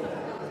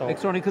 So.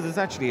 Extraordinary,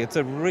 because it's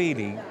a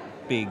really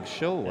big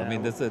show. Yeah. I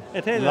mean, there's a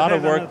lot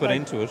of work put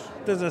into it.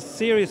 There's a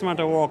serious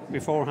amount of work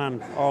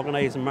beforehand,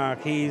 organising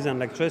marquees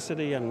and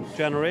electricity and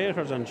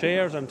generators and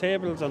chairs and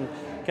tables and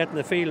getting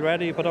the field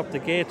ready, put up the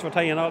gates for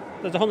tying up.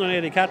 There's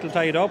 180 cattle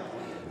tied up,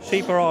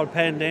 sheep are all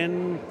penned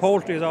in,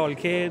 poultry is all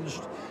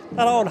caged.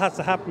 That all has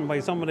to happen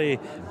by somebody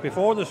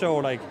before the show.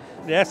 Like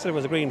yesterday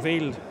was a green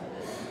field.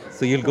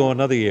 So you'll go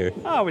another year?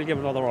 Oh, we'll give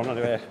it another one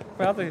anyway.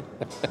 We have to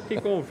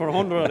keep going for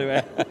 100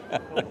 anyway.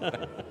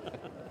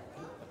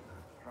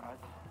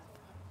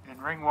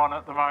 Ring 1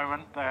 at the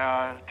moment, they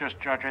are just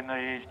judging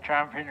the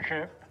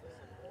championship,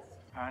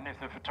 and if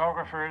the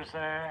photographer is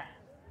there,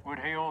 would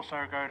he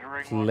also go to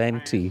ring 1?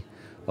 Plenty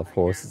of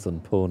horses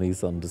and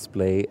ponies on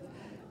display.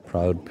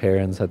 Proud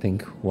parents, I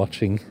think,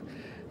 watching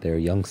their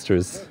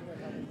youngsters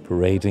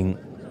parading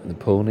the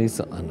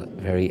ponies, and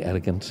very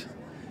elegant.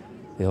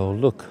 They all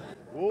look.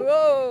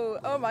 Whoa!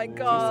 Oh my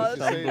God!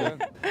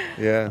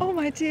 Yeah. Oh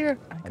my dear!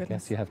 I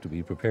guess you have to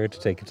be prepared to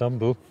take a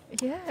tumble.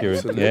 Yeah.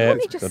 You're going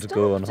to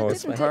go on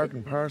horseback. Part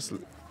and parcel.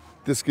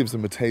 This gives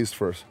them a taste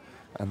for it,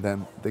 and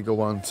then they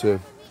go on to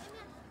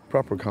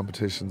proper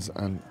competitions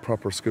and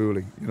proper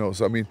schooling, you know.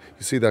 So I mean,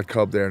 you see that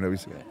cob there now,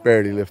 he's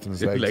barely lifting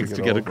his legs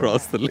to get over.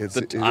 across the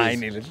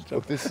tiny it is. little.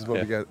 Look, this is what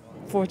we get.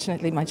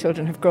 Fortunately, my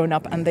children have grown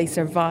up and they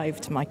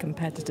survived my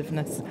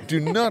competitiveness. Do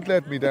not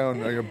let me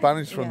down, or you're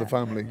banished from the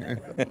family. Do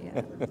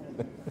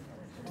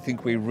you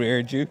think we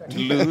reared you to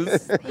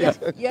lose?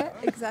 Yeah,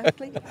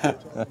 exactly.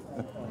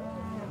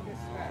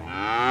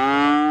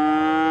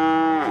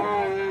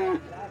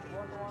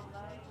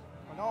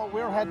 No,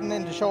 we're heading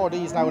into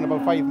Shorties now in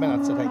about 5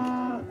 minutes, I think.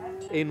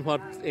 In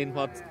what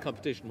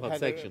competition? What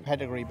section?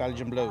 Pedigree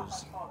Belgian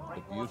Blues.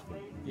 They're beautiful.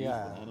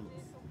 Yeah.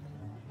 Animals.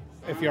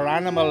 If your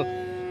animal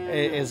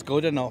is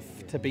good enough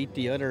to beat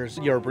the others,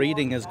 your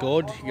breeding is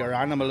good, your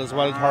animal is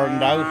well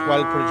turned out,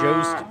 well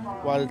produced,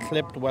 well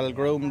clipped, well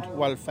groomed,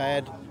 well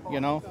fed, you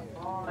know.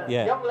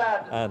 Yeah. Young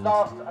lad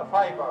lost a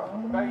fiver.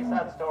 Very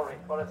sad story,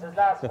 but it's his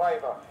last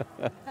fiver.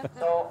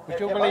 So Would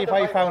you believe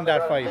I found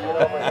that fiver?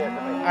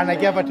 And I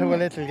gave it to a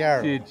little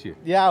girl. Did you?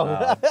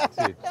 Yeah.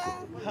 Did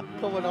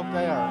Coming up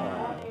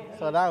there.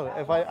 So now,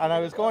 I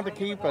was going to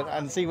keep it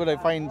and see what I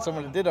find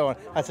someone that did on.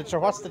 I said, sure,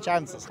 what's the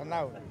chances? And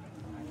now.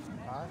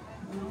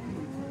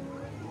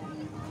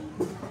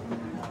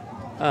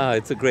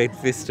 It's a great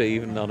vista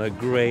even on a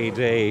grey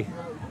day.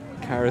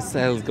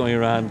 Carousels going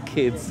around,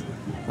 kids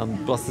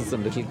on buses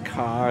and little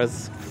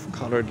cars,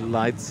 coloured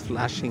lights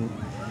flashing,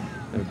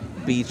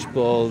 beach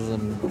balls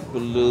and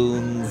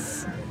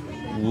balloons,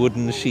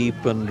 wooden sheep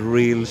and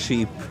real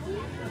sheep.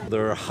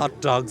 There are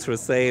hot dogs for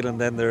sale, and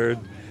then there are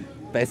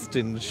best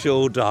in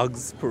show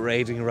dogs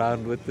parading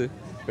around with the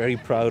very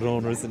proud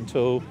owners in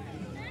tow,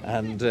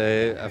 and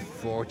a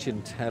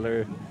fortune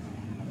teller.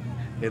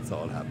 It's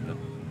all happening.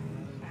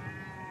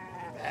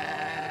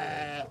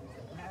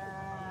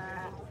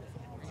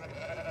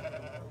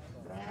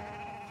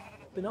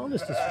 Being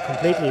honest, it's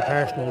completely a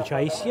personal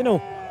choice. You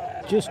know,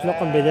 just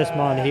looking by this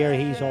man here,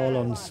 he's all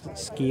on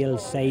scale,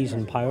 size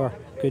and power,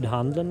 good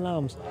handling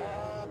lambs.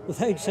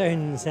 Without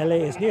sounding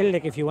silly, it's nearly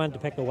like if you went to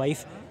pick a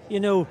wife.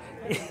 You know,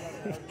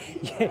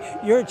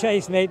 your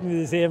choice mightn't be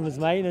the same as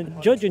mine,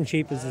 and judging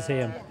sheep is the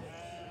same.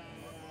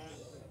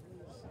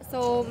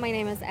 So my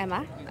name is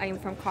Emma. I'm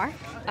from Cork.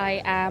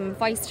 I am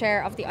Vice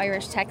Chair of the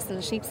Irish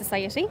Texel Sheep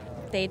Society.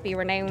 They'd be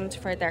renowned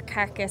for their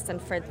carcass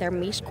and for their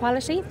meat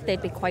quality.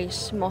 They'd be quite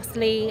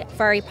muscly,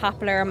 very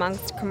popular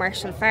amongst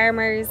commercial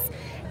farmers.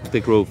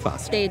 They grow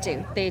fast. They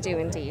do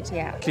indeed,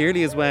 yeah.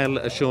 Clearly as well,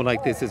 a show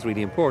like this is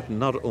really important,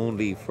 not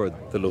only for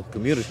the local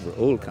community, for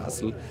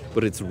Oldcastle,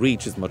 but its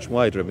reach is much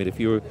wider. I mean, if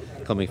you're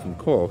coming from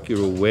Cork,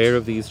 you're aware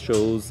of these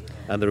shows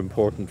and they're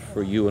important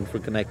for you and for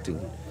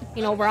connecting.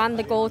 You know, we're on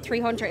the go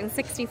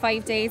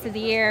 365 days of the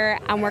year,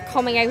 and we're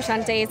coming out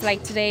on days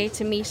like today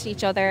to meet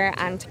each other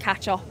and to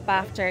catch up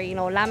after, you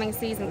know, lambing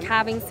season,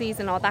 calving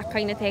season, all that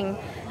kind of thing.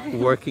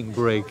 Working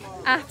break.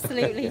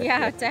 Absolutely,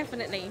 yeah,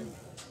 definitely.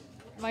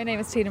 My name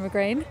is Tina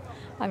McGrain.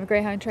 I'm a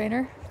greyhound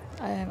trainer.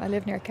 I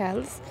live near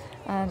Kells,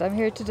 and I'm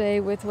here today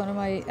with one of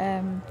my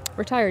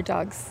retired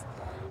dogs.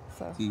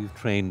 So You've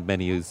trained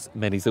many's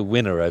a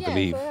winner, I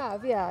believe. Yes, I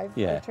have.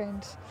 Yeah, I've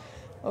trained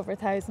over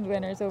 1,000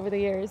 winners over the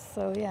years.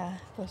 So yeah,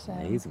 but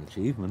amazing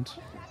achievement.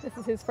 This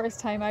is his first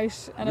time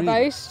out and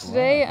Really? about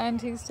today,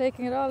 and he's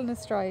taking it all in his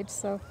stride.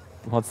 So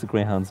What's the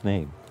greyhound's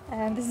name?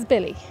 this is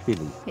Billy.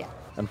 Billy. Yeah.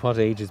 And what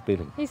age is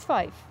Billy? He's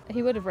 5.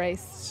 He would have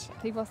raced.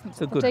 He wasn't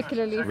So good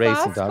particularly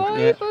racing fast dog.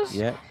 boy,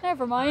 Yeah, but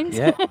never mind.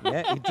 Yeah,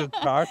 he took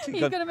part.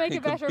 He's going to make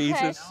a better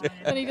pet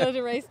than he does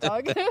a race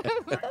dog.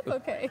 But that's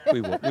okay.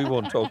 We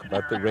won't talk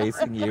about the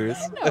racing years.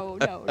 No.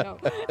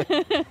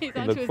 He's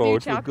on to Look his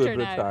forward new to a good chapter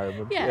now.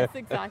 retirement. Yes,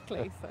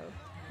 exactly. So.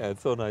 Yeah,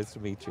 it's so nice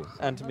to meet you.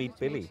 And to meet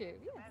Billy.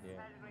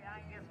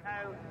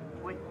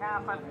 With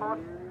calf and foot,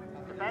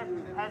 the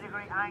best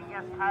pedigree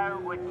Angus cow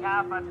with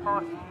calf and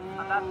foot,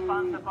 and that's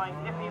sponsored by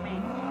Liffey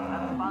Meath.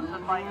 That's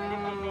sponsored by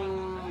Liffey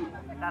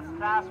Meath. That's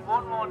class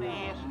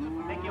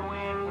 118. Make your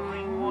way to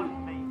ring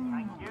 1, please.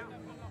 Thank you.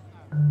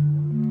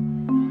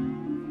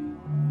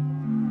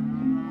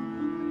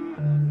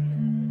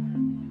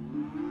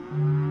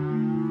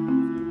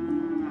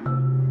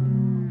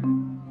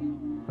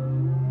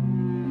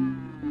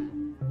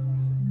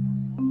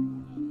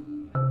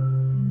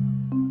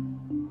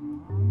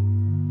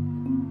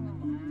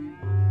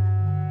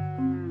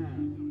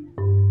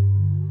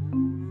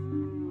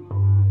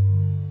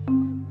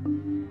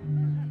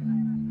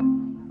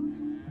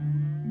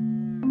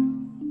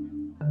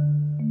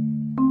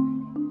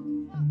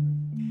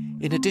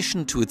 In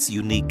addition to its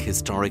unique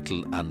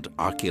historical and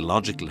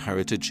archaeological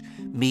heritage,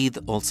 Meath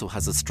also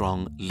has a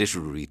strong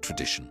literary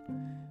tradition.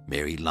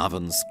 Mary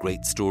Lavin's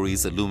great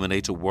stories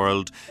illuminate a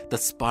world that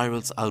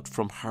spirals out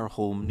from her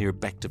home near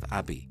Bective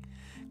Abbey.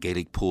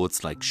 Gaelic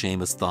poets like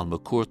Seamus Thon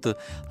McCourtha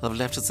have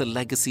left us a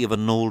legacy of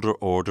an older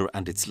order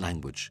and its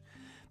language.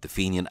 The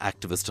Fenian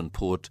activist and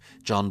poet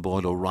John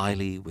Boyle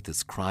O'Reilly with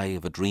his Cry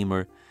of a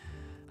Dreamer,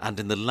 and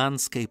in the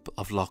landscape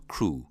of Lough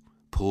Crew,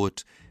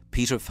 poet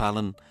Peter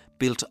Fallon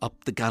built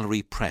up the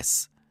Gallery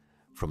Press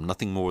from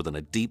nothing more than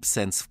a deep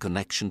sense of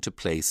connection to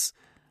place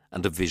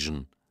and a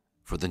vision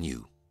for the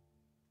new.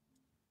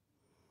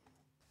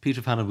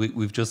 Peter Fannin,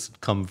 we've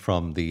just come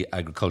from the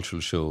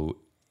agricultural show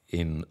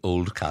in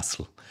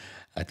Oldcastle.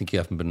 I think you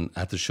haven't been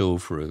at the show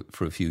for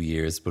a few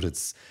years, but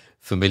it's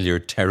familiar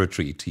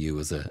territory to you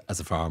as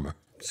a farmer.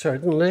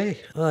 Certainly.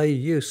 I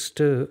used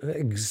to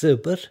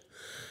exhibit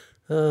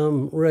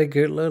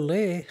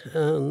regularly,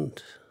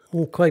 and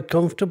I'm quite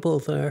comfortable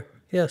there,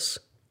 yes.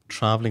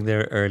 Travelling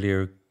there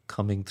earlier,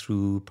 coming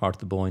through part of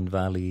the Boyne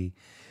Valley,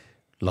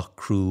 Lough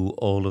Crew,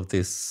 all of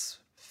this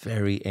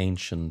very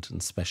ancient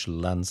and special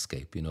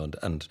landscape,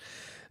 and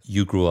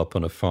you grew up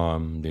on a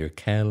farm near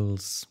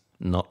Kells,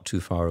 not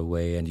too far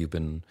away, and you've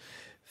been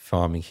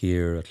farming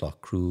here at Lough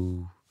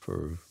Crew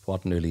for,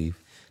 nearly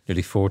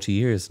 40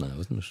 years now,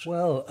 isn't it?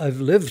 Well, I've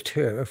lived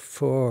here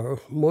for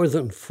more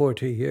than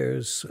 40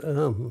 years,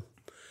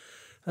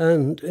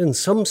 and in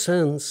some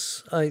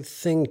sense, I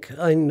think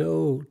I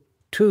know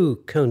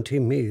two County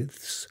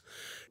Meaths,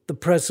 the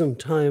present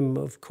time,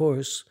 of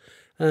course,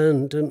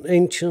 and an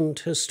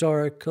ancient,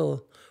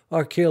 historical,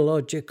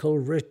 archaeological,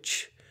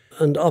 rich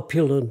and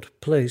opulent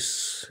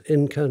place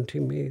in County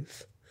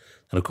Meath.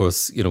 And of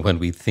course, when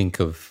we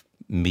think of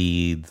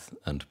Meath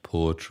and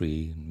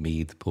poetry,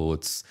 Meath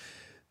poets,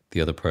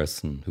 the other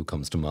person who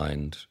comes to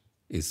mind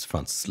is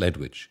Francis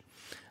Ledwidge.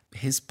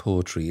 His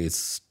poetry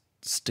is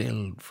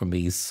still, for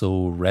me,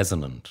 so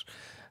resonant,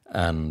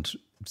 and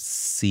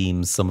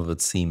some of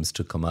it seems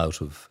to come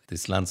out of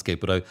this landscape.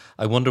 But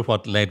I wonder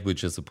what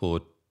Ledwidge as a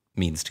poet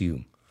means to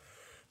you.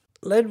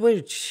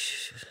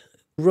 Ledwidge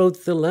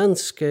wrote the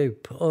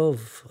landscape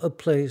of a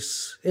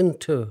place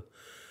into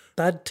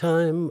bad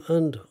time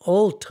and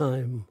all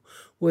time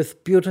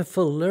with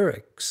beautiful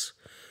lyrics.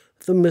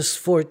 The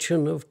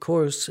misfortune, of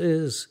course,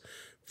 is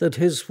that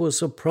his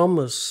was a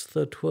promise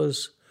that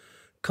was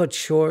cut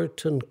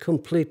short and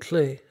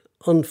completely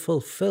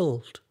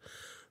unfulfilled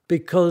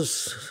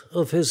because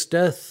of his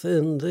death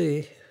in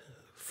the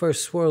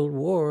First World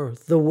War,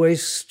 the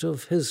waste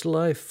of his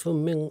life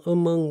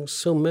among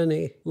so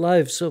many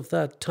lives of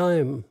that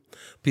time.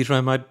 Peter,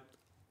 I might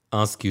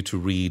ask you to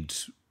read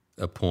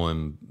a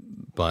poem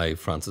by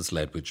Francis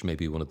Ledwidge,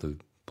 maybe one of the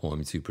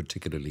poems you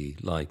particularly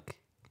like.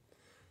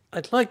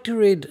 I'd like to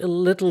read a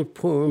little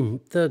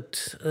poem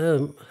that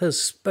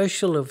has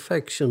special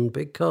affection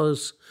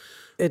because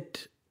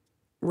it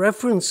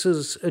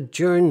references a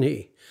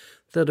journey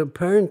that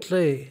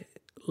apparently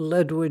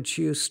Ledwidge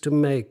used to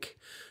make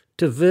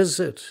to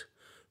visit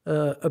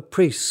a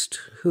priest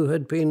who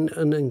had been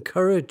an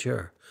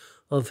encourager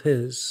of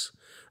his.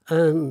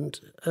 And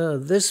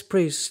this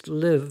priest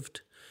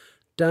lived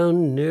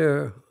down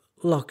near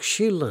Lough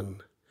Sheelin,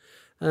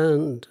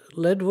 and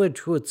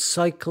Ledwidge would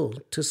cycle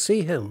to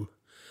see him.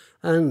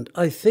 And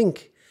I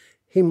think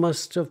he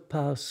must have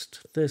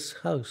passed this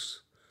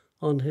house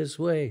on his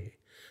way.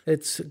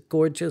 It's a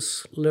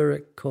gorgeous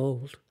lyric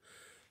called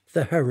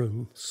The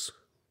Herons.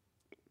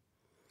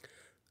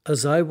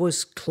 As I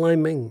was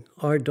climbing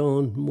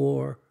Ardon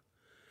Moor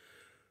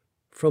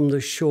from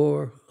the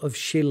shore of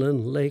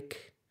Sheelin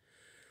Lake,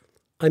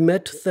 I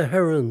met the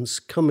herons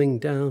coming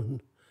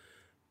down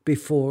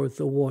before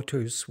the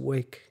waters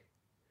wake.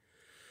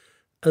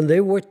 And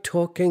they were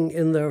talking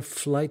in their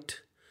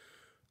flight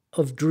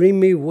of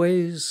dreamy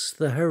ways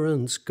the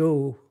herons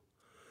go,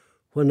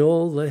 when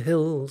all the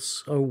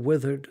hills are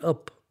withered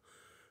up,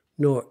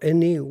 nor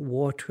any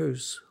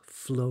waters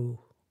flow.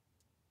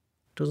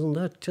 Doesn't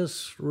that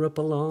just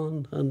ripple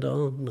on and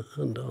on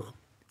and on?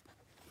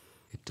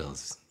 It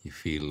does. You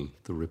feel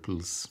the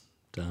ripples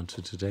down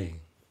to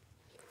today.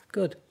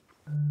 Good.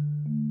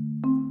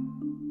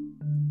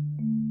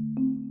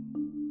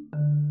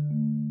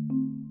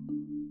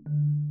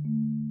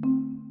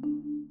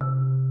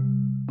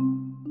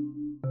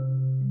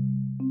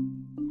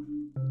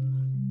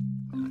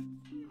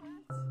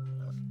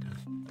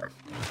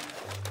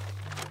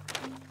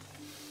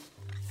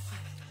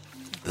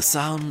 The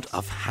sound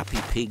of happy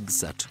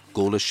pigs at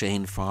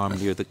Golashane Farm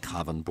near the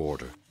Cavan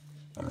border.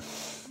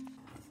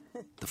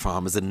 The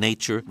farm is a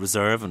nature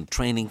reserve and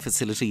training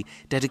facility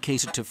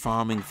dedicated to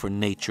farming for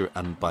nature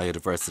and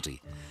biodiversity,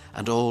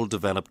 and all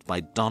developed by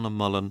Donna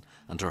Mullen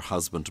and her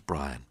husband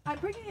Brian. I'm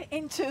bringing you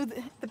into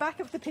the back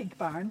of the pig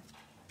barn,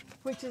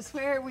 which is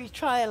where we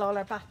trial all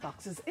our bat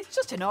boxes. It's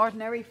just an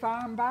ordinary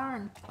farm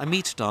barn. I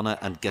meet Donna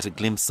and get a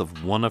glimpse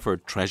of one of her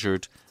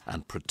treasured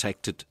and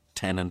protected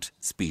tenant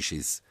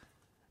species,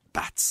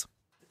 bats.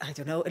 I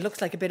don't know, it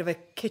looks like a bit of a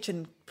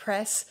kitchen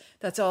press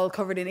that's all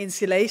covered in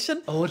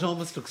insulation. Oh, it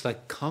almost looks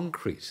like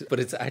concrete, but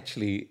it's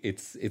actually,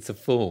 it's a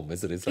foam,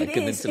 is it? It's like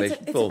an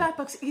insulation foam. It's a bat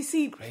box. You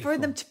see, for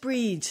them to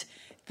breed,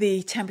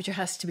 the temperature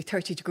has to be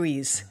 30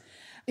 degrees.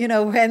 You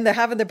know, when they're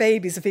having their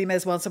babies, the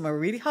females want somewhere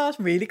really hot,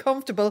 really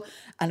comfortable,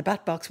 and a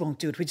bat box won't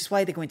do it, which is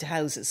why they go into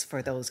houses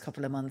for those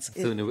couple of months.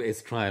 So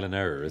it's trial and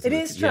error, isn't it?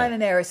 It is trial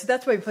and error, so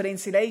that's why we put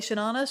insulation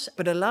on it.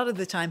 But a lot of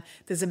the time,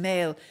 there's a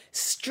male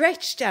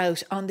stretched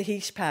out on the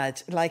heat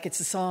pad like it's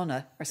a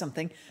sauna or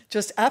something,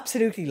 just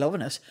absolutely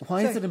loving it.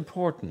 Why is it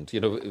important,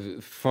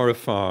 for a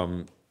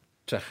farm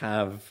to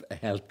have a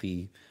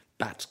healthy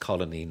bat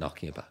colony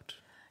knocking about?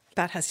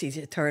 Bat has to eat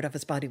a third of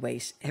its body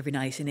weight every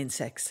night in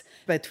insects.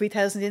 About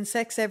 3,000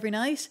 insects every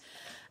night.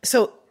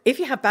 So if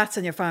you have bats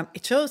on your farm,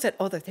 it shows that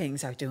other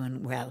things are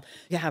doing well.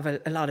 You have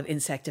a lot of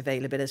insect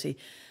availability.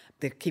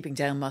 They're keeping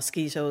down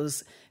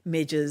mosquitoes,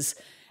 midges.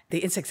 The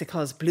insects that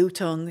cause blue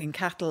tongue in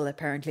cattle,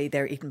 apparently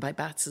they're eaten by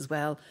bats as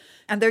well.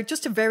 And they're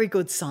just a very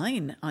good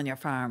sign on your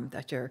farm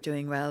that you're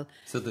doing well.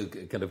 So the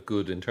kind of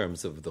good in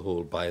terms of the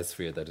whole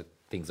biosphere, that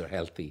things are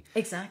healthy.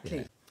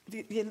 Exactly.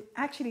 Yeah. You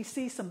actually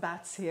see some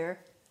bats here.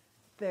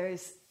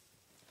 There's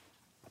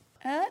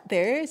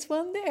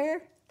one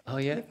there. Oh,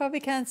 yeah? You probably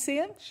can't see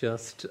him.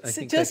 Just at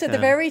the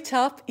very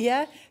top,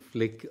 yeah.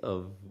 Flick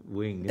of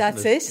wing.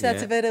 That's it.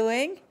 That's a bit of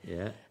wing.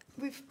 Yeah.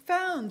 We've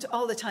found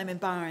all the time in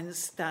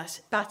barns that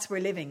bats were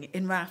living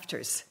in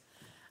rafters.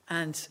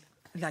 And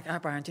like our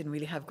barn didn't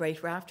really have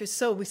great rafters,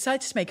 so we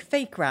decided to make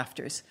fake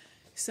rafters.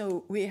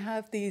 So we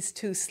have these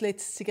two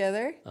slits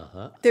together.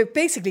 They're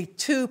basically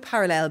two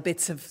parallel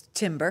bits of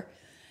timber,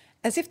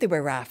 as if they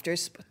were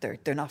rafters, but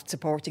they're not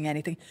supporting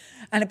anything.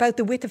 And about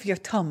the width of your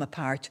thumb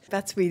apart.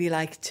 Bats really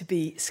like to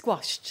be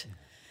squashed.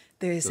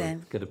 There's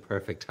get a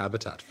perfect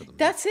habitat for them.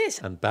 That's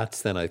it. And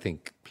bats then, I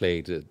think,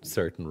 played a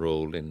certain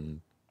role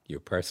in your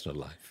personal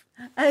life.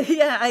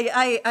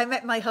 I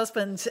met my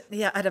husband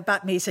at a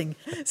bat meeting.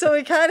 So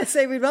we kind of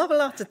say we've an awful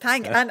lot to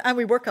thank. And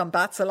we work on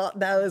bats a lot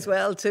now as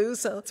well too.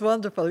 So it's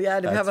wonderful. Yeah,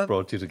 Bats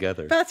brought you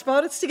together. Bats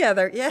brought us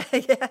together. Yeah.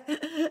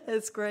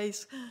 It's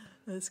great.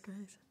 It's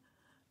great.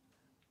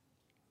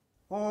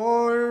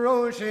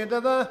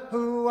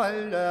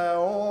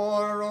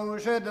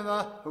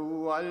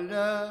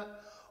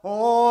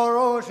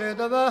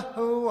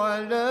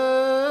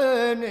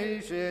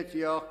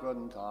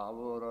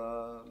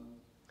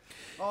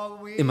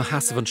 Ima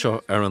hasavan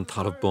seo an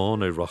talamh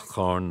bán I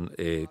Rochcarn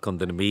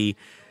Condonamí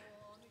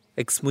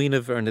ag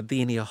smuoineh na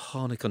daoine a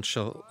tháinig an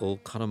seo ó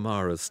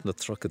Conamaras na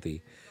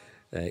Trocadaí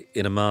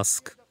ina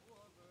másc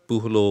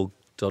búthalóg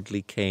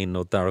Dudley Kane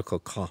ó Darach ó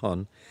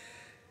Cahan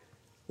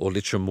ó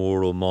litir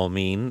mór ó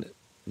Mámín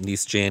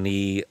níos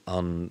déanaí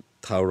an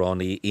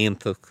Taurani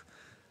Aontach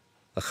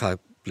a cha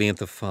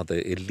blianta fada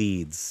I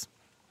Leeds.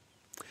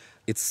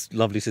 It's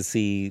lovely to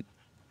see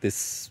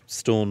this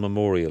stone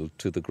memorial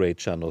to the great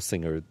sean-nós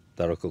singer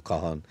Darach Ó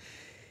Cahan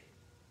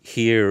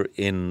here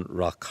in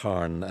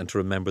Rockharn and to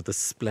remember the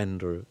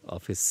splendour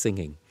of his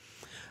singing.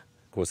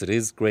 Of course, it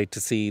is great to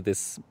see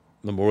this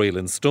memorial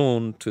in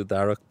stone to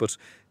Darach, but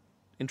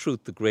in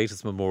truth, the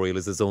greatest memorial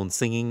is his own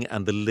singing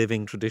and the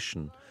living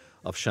tradition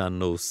of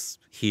sean-nós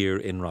here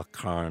in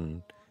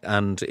Rockharn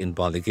and in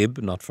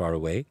Ballygib, not far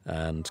away,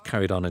 and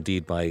carried on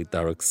indeed by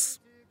Darach's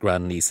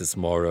grandnieces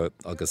Maura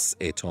agus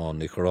Étán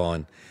na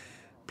Chráin,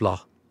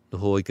 Blah na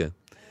Hóige.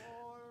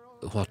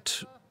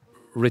 What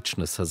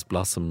richness has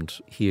blossomed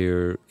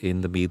here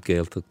in the Meath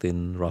Gaeltacht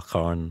in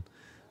Rockharn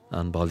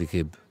and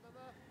Ballygib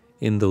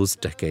in those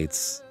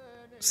decades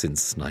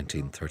since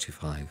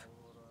 1935.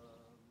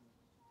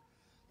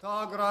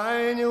 Tá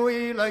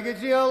grainú like a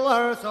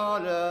jailer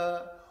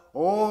sala,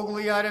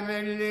 ogli ar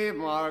milli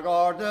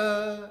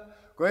margarda,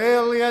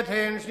 gweli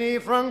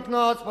attention frank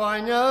not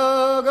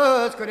Spania,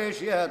 gus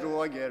Christian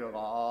roger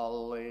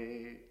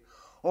valley.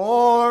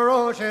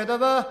 Oro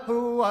shedava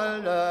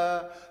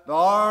huala,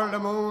 dar the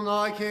moon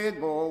I kid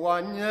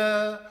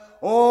boanya,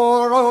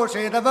 oro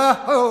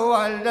shedava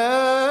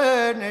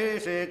huala,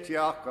 nisit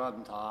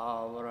yakan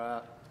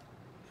tavra.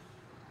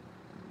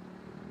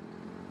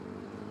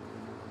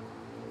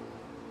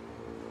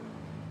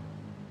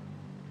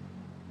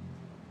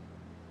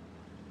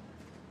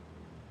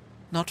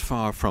 Not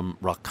far from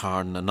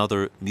Rockharn,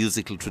 another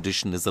musical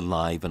tradition is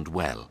alive and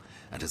well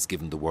and has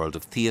given the world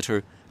of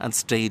theatre and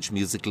stage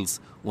musicals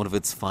one of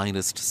its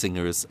finest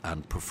singers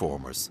and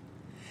performers.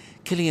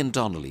 Cillian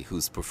Donnelly,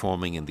 who's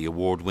performing in the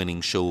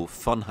award-winning show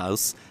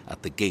Funhouse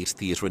at the Gate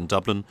Theatre in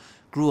Dublin,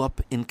 grew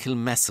up in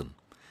Kilmessan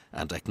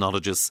and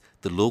acknowledges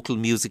the local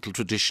musical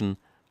tradition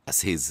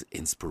as his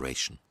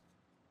inspiration.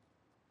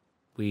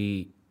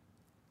 We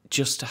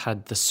just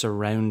had the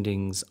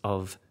surroundings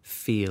of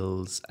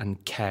fields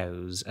and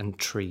cows and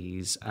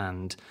trees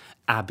and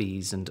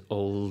abbeys and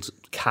old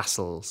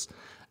castles,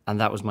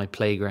 and that was my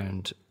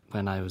playground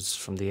when I was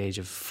from the age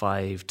of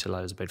 5 till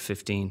I was about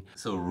 15.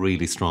 So a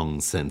really strong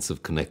sense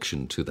of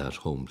connection to that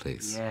home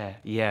place.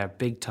 Yeah,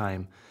 big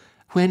time.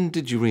 When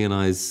did you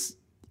realise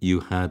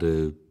you had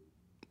a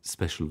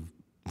special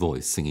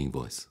voice, singing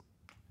voice?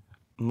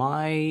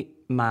 My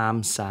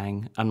mum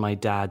sang and my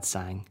dad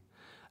sang.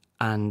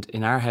 And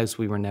in our house,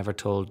 we were never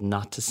told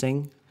not to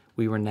sing.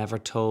 We were never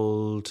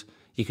told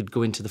you could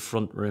go into the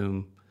front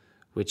room,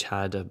 which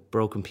had a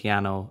broken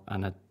piano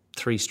and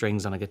 3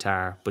 strings on a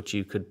guitar, but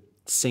you could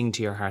sing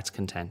to your heart's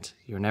content.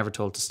 You were never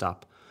told to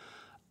stop.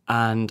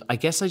 And I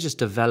guess I just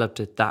developed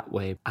it that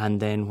way. And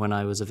then when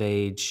I was of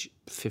age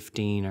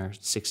 15 or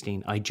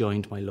 16, I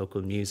joined my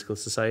local musical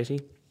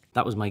society.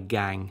 That was my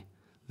gang.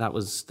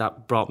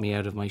 That brought me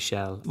out of my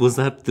shell. Was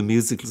that the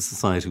musical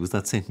society? Was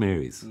that St.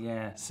 Mary's?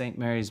 Yeah, St.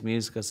 Mary's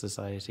Musical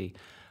Society.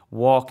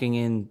 Walking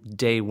in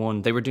day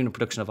one, they were doing a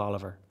production of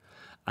Oliver,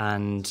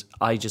 and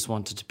I just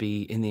wanted to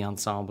be in the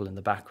ensemble in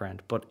the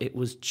background. But it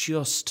was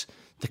just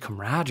the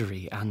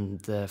camaraderie and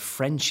the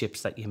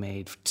friendships that you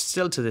made.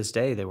 Still to this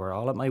day, they were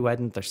all at my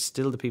wedding. They're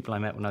still the people I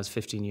met when I was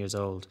 15 years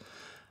old.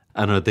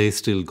 And are they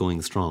still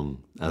going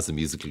strong as a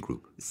musical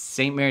group?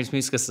 St. Mary's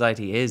Musical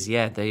Society is,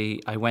 yeah.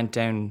 I went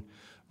down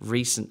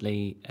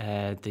recently,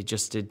 they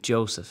just did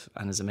Joseph,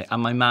 and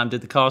my mum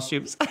did the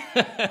costumes.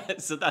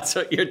 So that's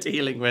what you're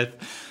dealing with.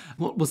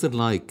 What was it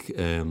like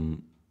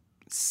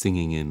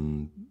singing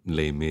in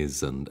Les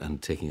Mis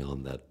and taking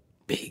on that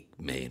big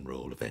main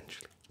role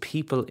eventually?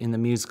 People in the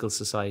musical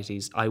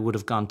societies, I would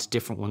have gone to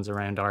different ones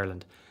around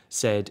Ireland,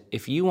 said,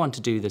 if you want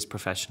to do this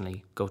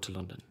professionally, go to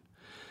London.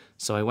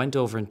 So I went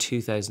over in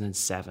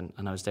 2007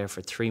 and I was there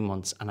for 3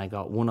 months and I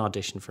got one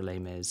audition for Les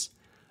Mis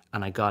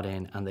and I got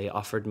in and they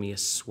offered me a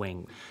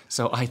swing.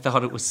 So I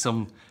thought it was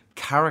some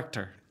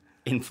character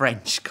in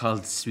French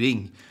called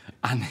swing.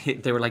 And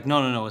they were like,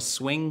 no, a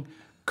swing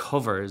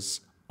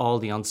covers all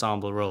the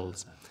ensemble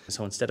roles.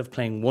 So instead of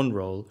playing one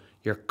role,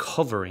 you're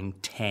covering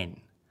 10.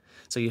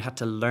 So you had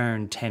to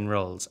learn 10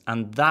 roles.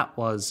 And that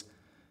was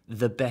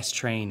the best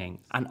training.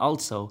 And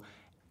also,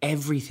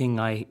 everything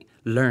I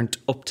learnt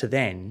up to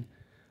then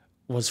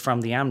was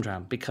from the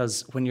Amdram.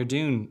 Because when you're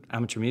doing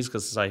amateur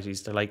musical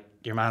societies, they're like,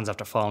 your man's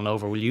after falling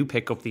over. Will you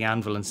pick up the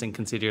anvil and sing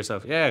Consider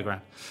Yourself? Yeah,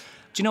 grand.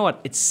 Do you know what?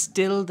 It's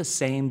still the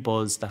same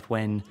buzz that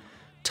when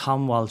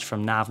Tom Walsh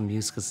from Navan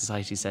Musical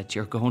Society said,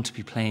 you're going to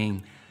be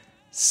playing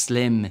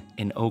Slim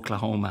in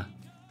Oklahoma.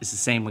 It's the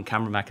same when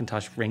Cameron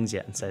McIntosh rings you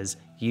and says,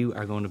 you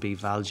are going to be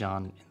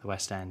Valjean in the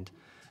West End.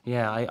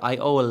 Yeah, I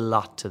owe a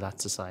lot to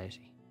that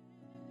society.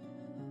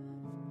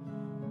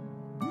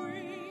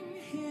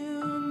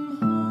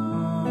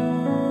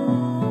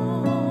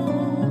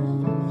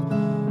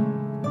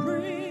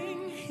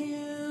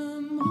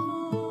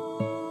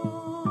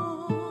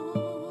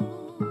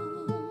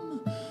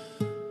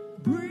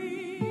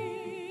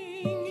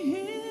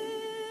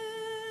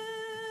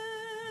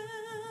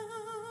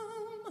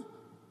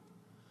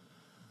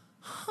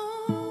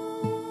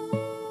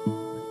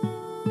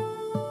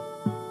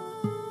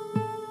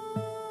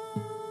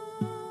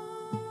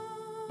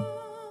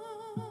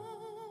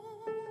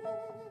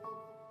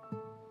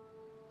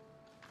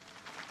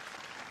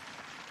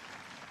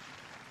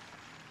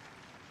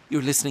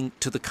 You're listening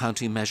to the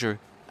County Measure,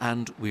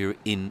 and we're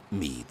in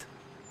Meath.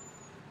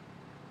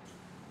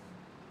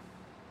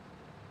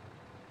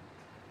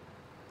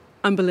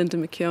 I'm Belinda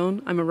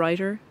McKeown. I'm a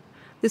writer.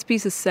 This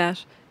piece is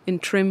set in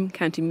Trim,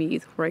 County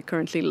Meath, where I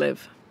currently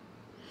live.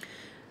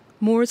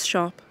 Moore's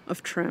Shop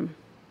of Trim.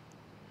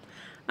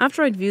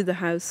 After I'd viewed the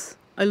house,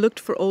 I looked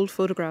for old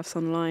photographs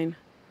online.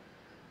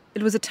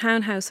 It was a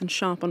townhouse and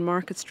shop on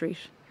Market Street.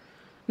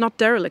 Not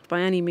derelict by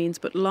any means,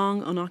 but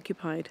long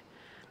unoccupied,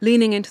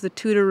 leaning into the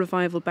Tudor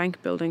Revival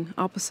Bank building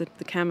opposite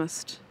the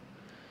chemist.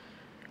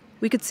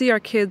 We could see our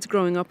kids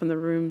growing up in the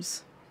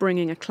rooms,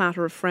 bringing a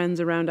clatter of friends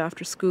around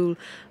after school,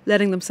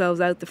 letting themselves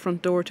out the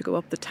front door to go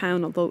up the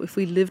town, although if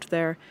we lived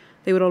there,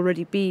 they would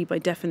already be, by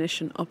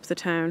definition, up the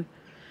town.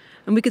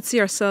 And we could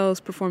see ourselves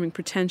performing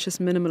pretentious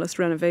minimalist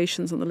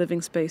renovations on the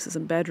living spaces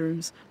and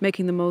bedrooms,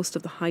 making the most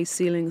of the high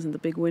ceilings and the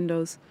big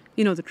windows.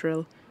 You know the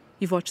drill.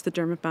 You've watched the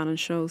Dermot Bannon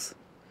shows.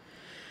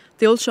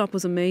 The old shop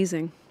was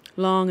amazing,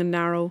 long and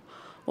narrow,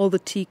 all the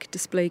teak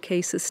display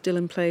cases still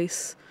in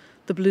place,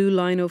 the blue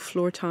lino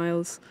floor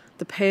tiles,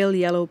 the pale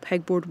yellow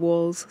pegboard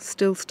walls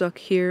still stuck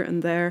here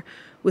and there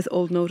with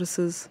old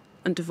notices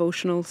and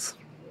devotionals.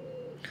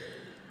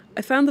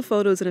 I found the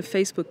photos in a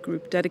Facebook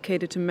group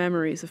dedicated to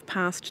memories of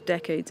past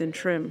decades in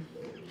Trim.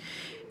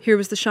 Here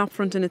was the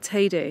shopfront in its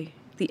heyday,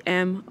 the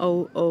M,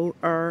 O, O,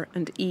 R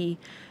and E,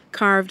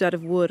 carved out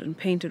of wood and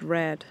painted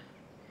red.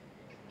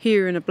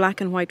 Here, in a black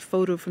and white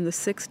photo from the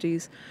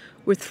 60s,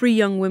 were 3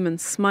 young women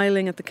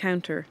smiling at the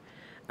counter,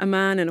 a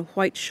man in a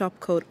white shop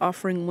coat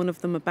offering one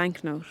of them a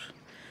banknote.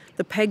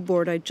 The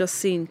pegboard I'd just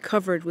seen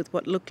covered with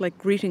what looked like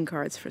greeting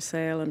cards for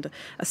sale and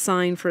a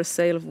sign for a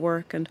sale of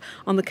work, and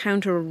on the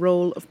counter a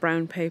roll of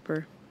brown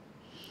paper.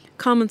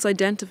 Comments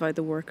identified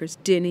the workers,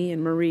 Dinny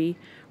and Marie,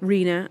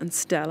 Rena and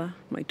Stella,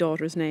 my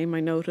daughter's name I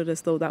noted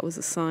as though that was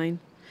a sign.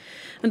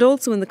 And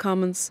also in the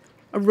comments,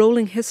 a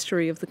rolling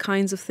history of the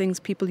kinds of things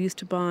people used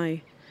to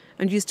buy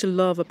and used to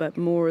love about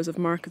Moore's of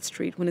Market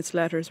Street when its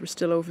letters were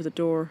still over the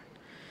door.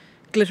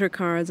 Glitter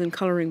cards and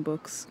colouring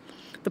books,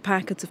 the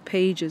packets of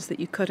pages that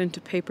you cut into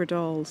paper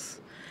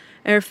dolls,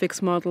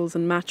 Airfix models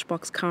and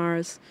Matchbox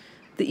cars,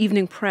 the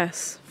evening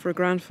press for a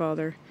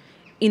grandfather,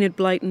 Enid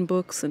Blyton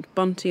books and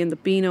Bunty and the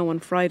Beano on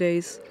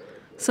Fridays,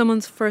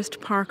 someone's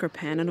first Parker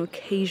pen on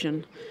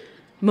occasion,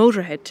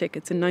 Motorhead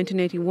tickets in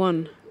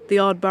 1981, the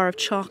odd bar of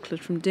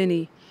chocolate from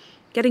Dinny,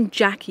 getting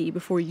Jackie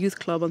before youth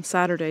club on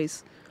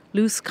Saturdays,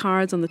 loose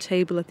cards on the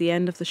table at the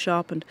end of the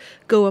shop and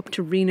go up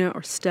to Rena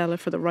or Stella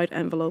for the right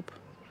envelope.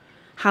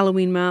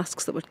 Halloween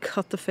masks that would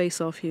cut the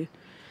face off you.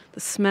 The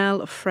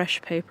smell of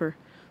fresh paper,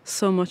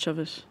 so much of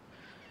it.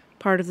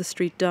 Part of the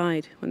street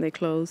died when they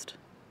closed.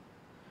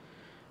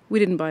 We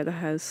didn't buy the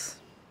house.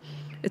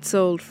 It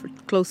sold for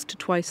close to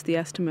twice the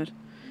estimate.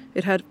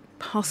 It had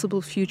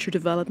possible future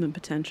development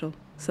potential,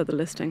 said the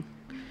listing.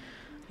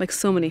 Like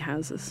so many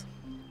houses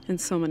in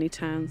so many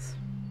towns.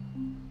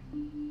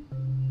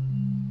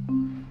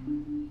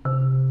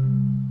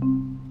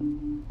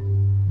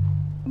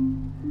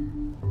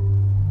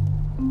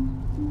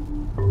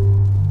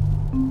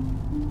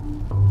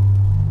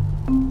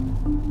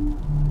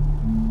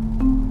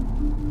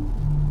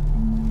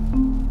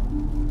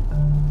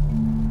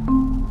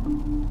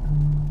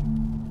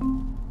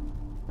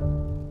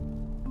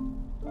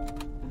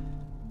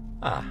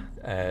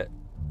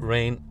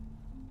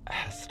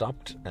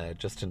 stopped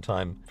just in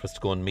time for us to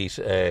go and meet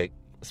a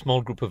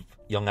small group of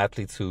young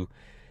athletes who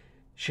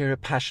share a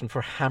passion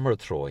for hammer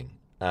throwing.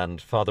 And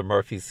Father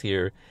Murphy's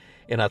here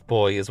in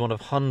Athboy is one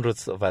of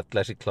hundreds of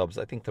athletic clubs.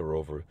 I think there are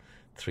over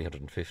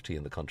 350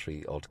 in the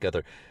country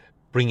altogether,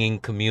 bringing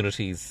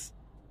communities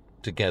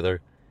together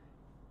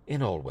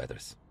in all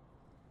weathers.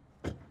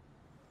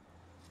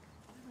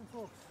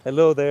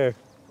 Hello there.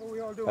 How are we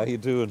all doing? How you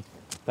doing,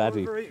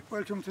 Paddy?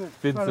 Welcome to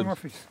Vincent. Father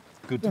Murphy's.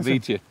 Good to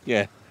meet you.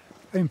 Yeah.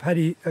 I'm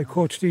Paddy. I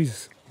coach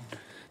this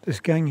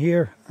gang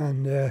here,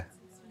 and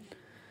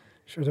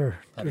sure they're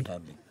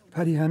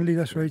Paddy Handley.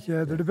 That's right.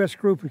 Yeah, they're the best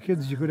group of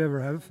kids you could ever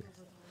have.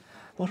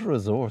 What a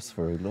resource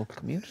for a local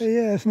community.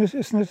 Yeah,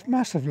 it's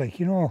massive, like,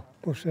 you know.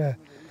 But an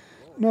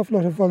awful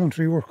lot of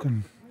voluntary work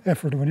and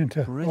effort went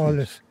into all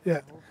this.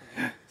 Yeah.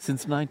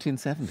 Since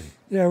 1970.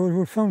 Yeah, we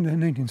were founded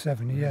in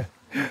 1970. Yeah.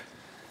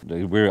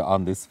 We're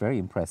on this very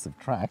impressive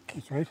track.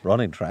 That's right.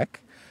 Running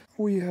track.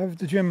 We have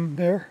the gym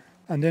there,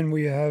 and then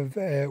we have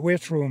a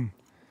weight room,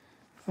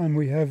 and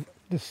we have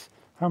this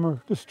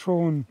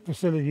throwing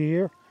facility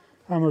here,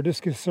 hammer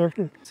discus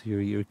circle. So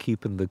you're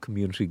keeping the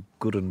community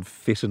good and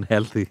fit and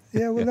healthy.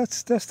 Yeah, well,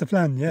 that's the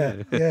plan.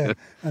 Yeah,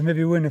 and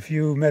maybe win a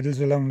few medals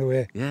along the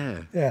way.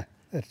 Yeah.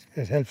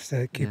 It helps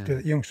to keep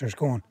the youngsters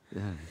going.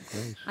 Yeah,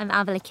 great. I'm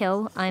Avala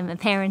Kyo. I'm a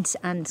parent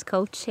and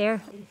coach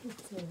here.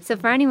 So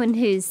for anyone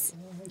who's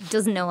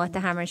doesn't know what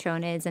the hammer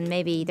throne is, and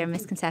maybe their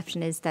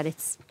misconception is that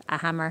it's a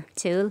hammer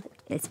tool,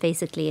 it's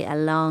basically a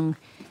long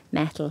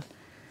metal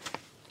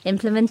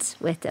implement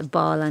with a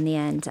ball on the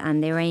end,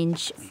 and they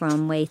range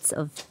from weights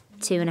of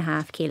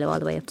 2.5 kilo all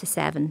the way up to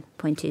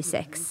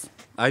 7.26.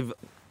 I've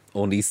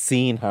only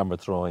seen hammer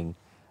throwing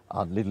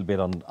a little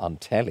bit on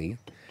telly.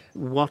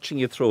 Watching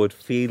you throw, it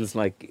feels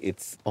like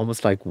it's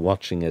almost like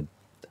watching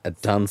a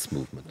dance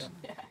movement.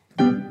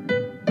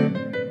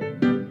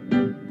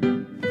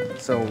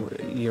 So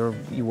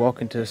you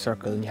walk into a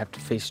circle and you have to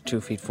face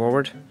 2 feet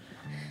forward.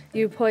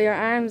 You put your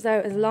arms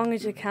out as long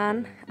as you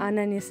can, and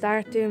then you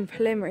start doing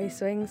preliminary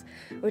swings,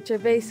 which are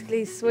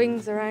basically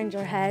swings around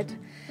your head.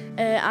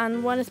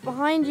 And when it's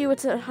behind you,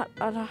 it's at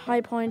a high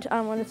point,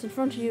 and when it's in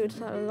front of you,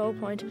 it's at a low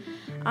point.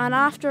 And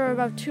after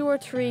about 2 or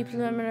 3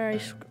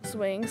 preliminary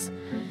swings,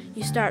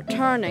 you start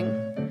turning.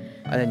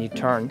 And then you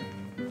turn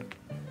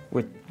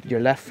with your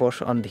left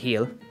foot on the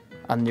heel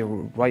and your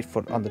right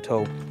foot on the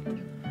toe.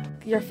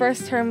 Your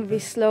first turn would be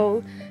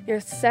slow, your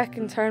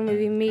second turn would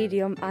be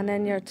medium, and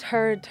then your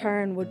third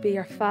turn would be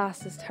your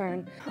fastest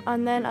turn.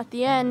 And then at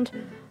the end,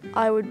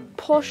 I would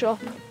push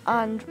up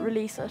and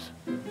release it.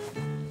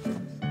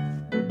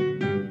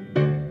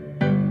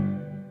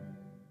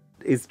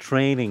 Is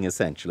training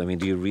essential? I mean,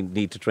 do you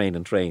need to train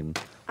and train?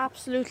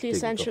 Absolutely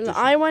essential.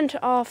 I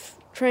went off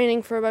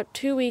training for about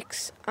 2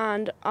 weeks,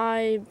 and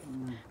I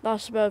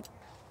lost about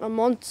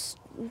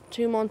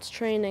 2 months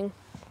training.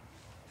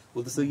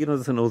 Well, so you know,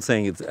 there's an old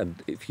saying,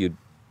 and if you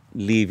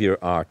leave your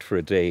art for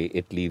a day,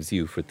 it leaves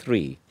you for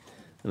 3.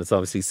 And it's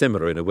obviously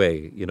similar in a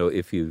way. You know,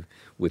 if you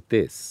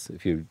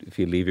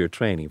leave your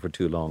training for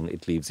too long,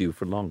 it leaves you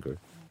for longer.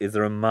 Is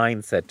there a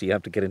mindset? Do you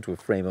have to get into a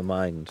frame of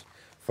mind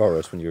for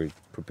it when you're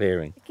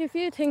preparing? If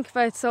you think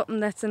about something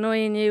that's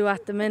annoying you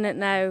at the minute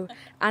now,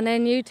 and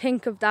then you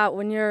think of that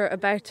when you're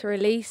about to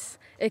release,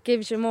 it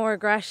gives you more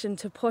aggression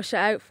to push it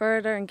out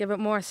further and give it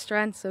more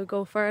strength, so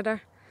go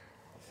further.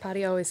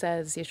 Paddy always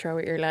says you throw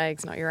with your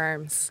legs, not your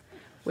arms,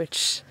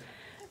 which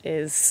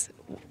is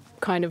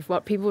kind of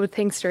what people would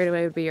think straight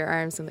away would be your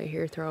arms when they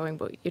hear throwing,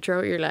 but you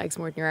throw with your legs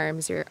more than your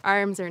arms. Your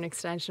arms are an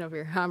extension of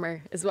your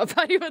hammer, is what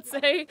Paddy would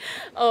say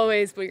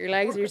always, but your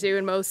legs are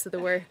doing most of the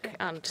work,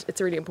 and it's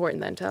really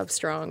important then to have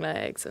strong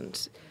legs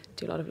and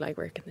do a lot of leg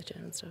work in the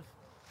gym and stuff.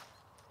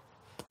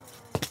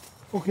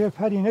 Okay,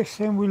 Paddy, next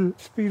time we'll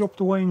speed up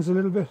the winds a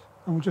little bit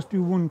and we'll just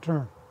do 1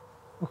 turn,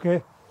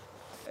 okay?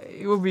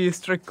 He would be a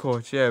strict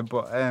coach, yeah,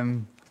 but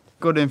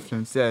good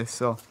influence, yeah,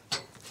 so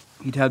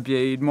he'd help you,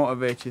 he'd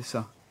motivate you,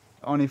 so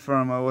only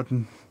for him I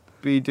wouldn't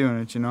be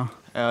doing it, you know.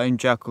 I'm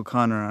Jack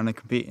O'Connor and I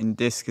compete in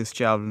discus,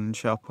 javelin and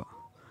shot put,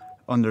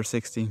 under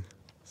 16.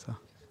 So.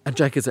 And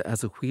Jack,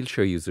 as a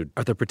wheelchair user,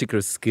 are there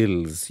particular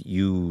skills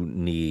you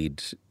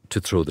need to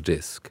throw the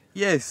disc?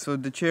 Yes, so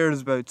the chair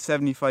is about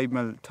 75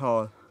 mil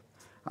tall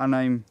and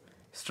I'm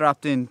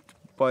strapped in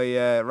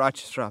by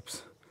ratchet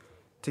straps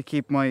to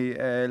keep my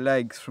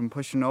legs from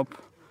pushing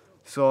up,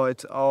 so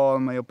it's all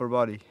my upper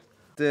body.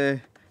 The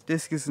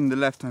disc is in the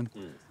left hand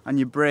and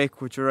you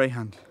brake with your right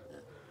hand.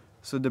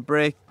 So the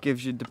brake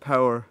gives you the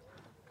power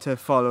to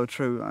follow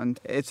through, and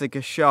it's like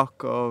a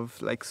shock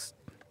of like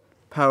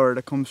power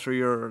that comes through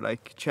your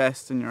like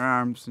chest and your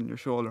arms and your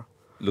shoulder.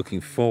 Looking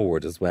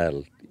forward as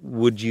well,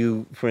 would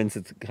you, for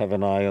instance, have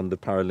an eye on the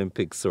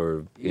Paralympics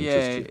or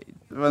interest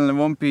you? Well, it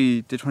won't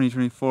be the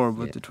 2024,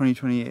 but the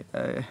 2028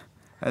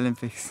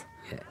 Olympics.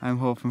 Yeah. I'm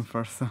hoping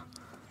for, so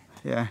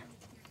yeah.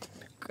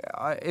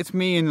 It's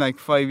me in like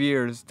 5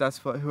 years, that's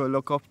who I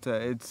look up to.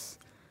 It's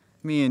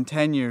me in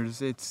 10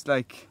 years, it's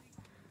like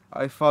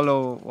I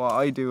follow what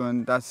I do,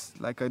 and that's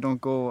like I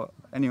don't go what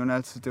anyone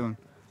else is doing.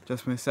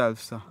 just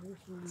myself. So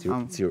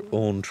it's your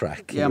own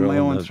track. Yeah, my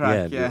own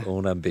track. Your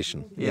own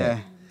ambition. Yeah.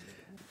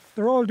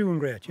 They're all doing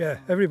great, yeah.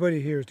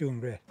 Everybody here is doing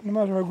great. No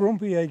matter how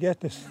grumpy I get,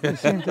 they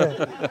seem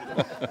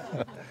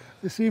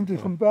to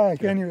come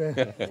back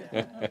anyway.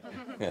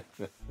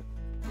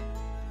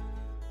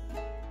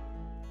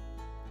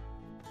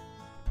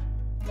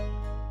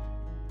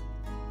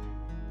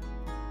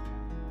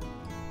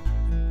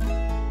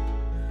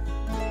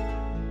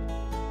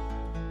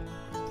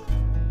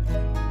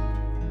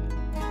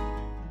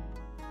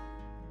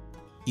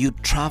 You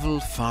travel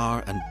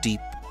far and deep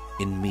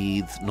in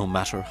Meath, no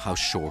matter how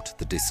short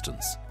the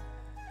distance.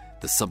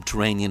 The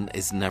subterranean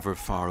is never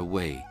far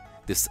away,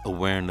 this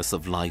awareness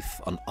of life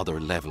on other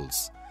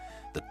levels.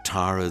 The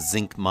Tara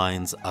zinc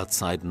mines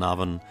outside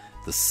Navan,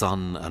 the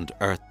sun and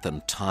earth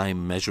and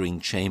time measuring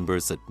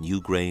chambers at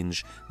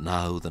Newgrange,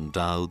 Naud and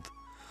Dowd,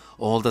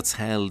 all that's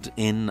held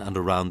in and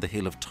around the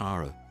hill of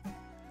Tara.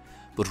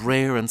 But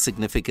rare and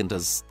significant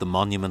as the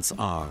monuments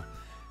are,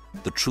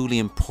 the truly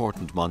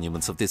important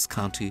monuments of this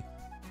county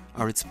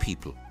are its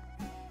people.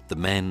 The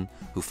men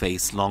who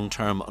face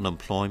long-term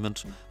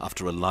unemployment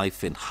after a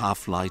life in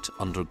half-light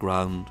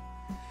underground.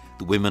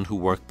 The women who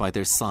work by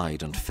their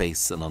side and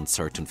face an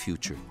uncertain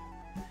future.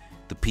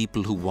 The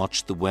people who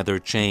watch the weather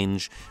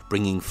change,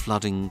 bringing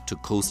flooding to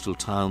coastal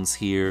towns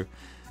here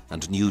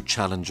and new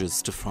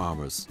challenges to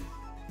farmers.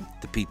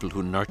 The people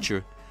who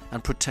nurture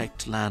and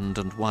protect land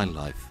and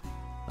wildlife.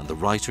 And the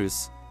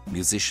writers,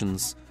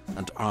 musicians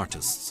and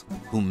artists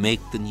who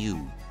make the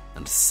new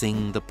and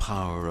sing the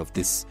power of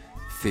this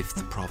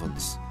fifth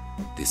province,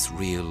 this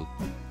real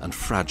and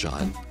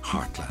fragile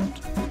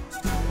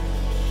heartland.